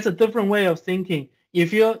 So there's a different way of thinking.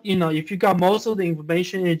 If you got most of the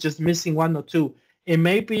information, you're just missing 1 or 2. It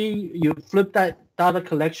may be you flip that data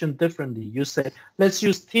collection differently. You say, let's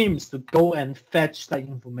use Teams to go and fetch that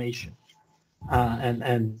information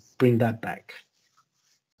and bring that back.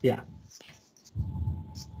 Yeah.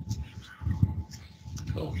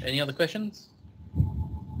 Cool. Any other questions?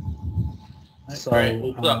 So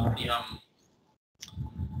we'll put up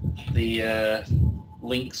the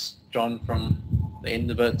links, John, from the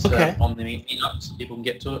end of it on the meetup so people can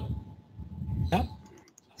get to it. Yeah.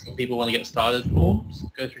 If people want to get started or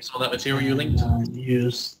go through some of that material you linked.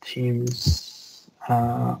 Use Teams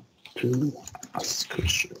to ask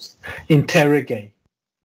questions. Interrogate.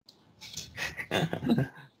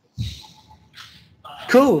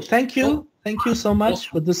 Cool. Thank you. Thank you so much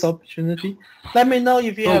for this opportunity. Let me know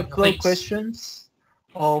if you have flow questions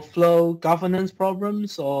or flow governance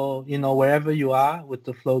problems or, wherever you are with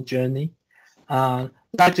the flow journey.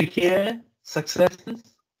 Like to hear successes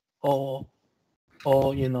or I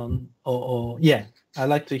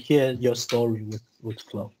like to hear your story with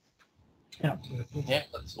flow. Yeah. Yeah,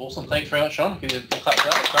 that's awesome. Thanks very much, Sean. Give you a clap for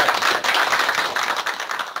that. Great.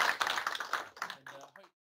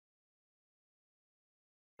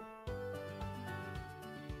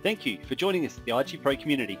 Thank you for joining us at the IT Pro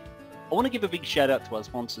community. I want to give a big shout out to our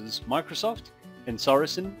sponsors, Microsoft and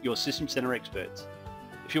Sorensen, your System Center experts.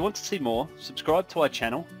 If you want to see more, subscribe to our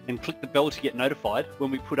channel and click the bell to get notified when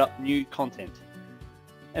we put up new content.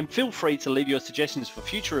 And feel free to leave your suggestions for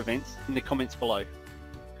future events in the comments below.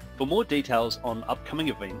 For more details on upcoming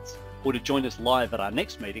events or to join us live at our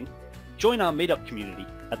next meeting, join our meetup community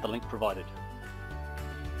at the link provided.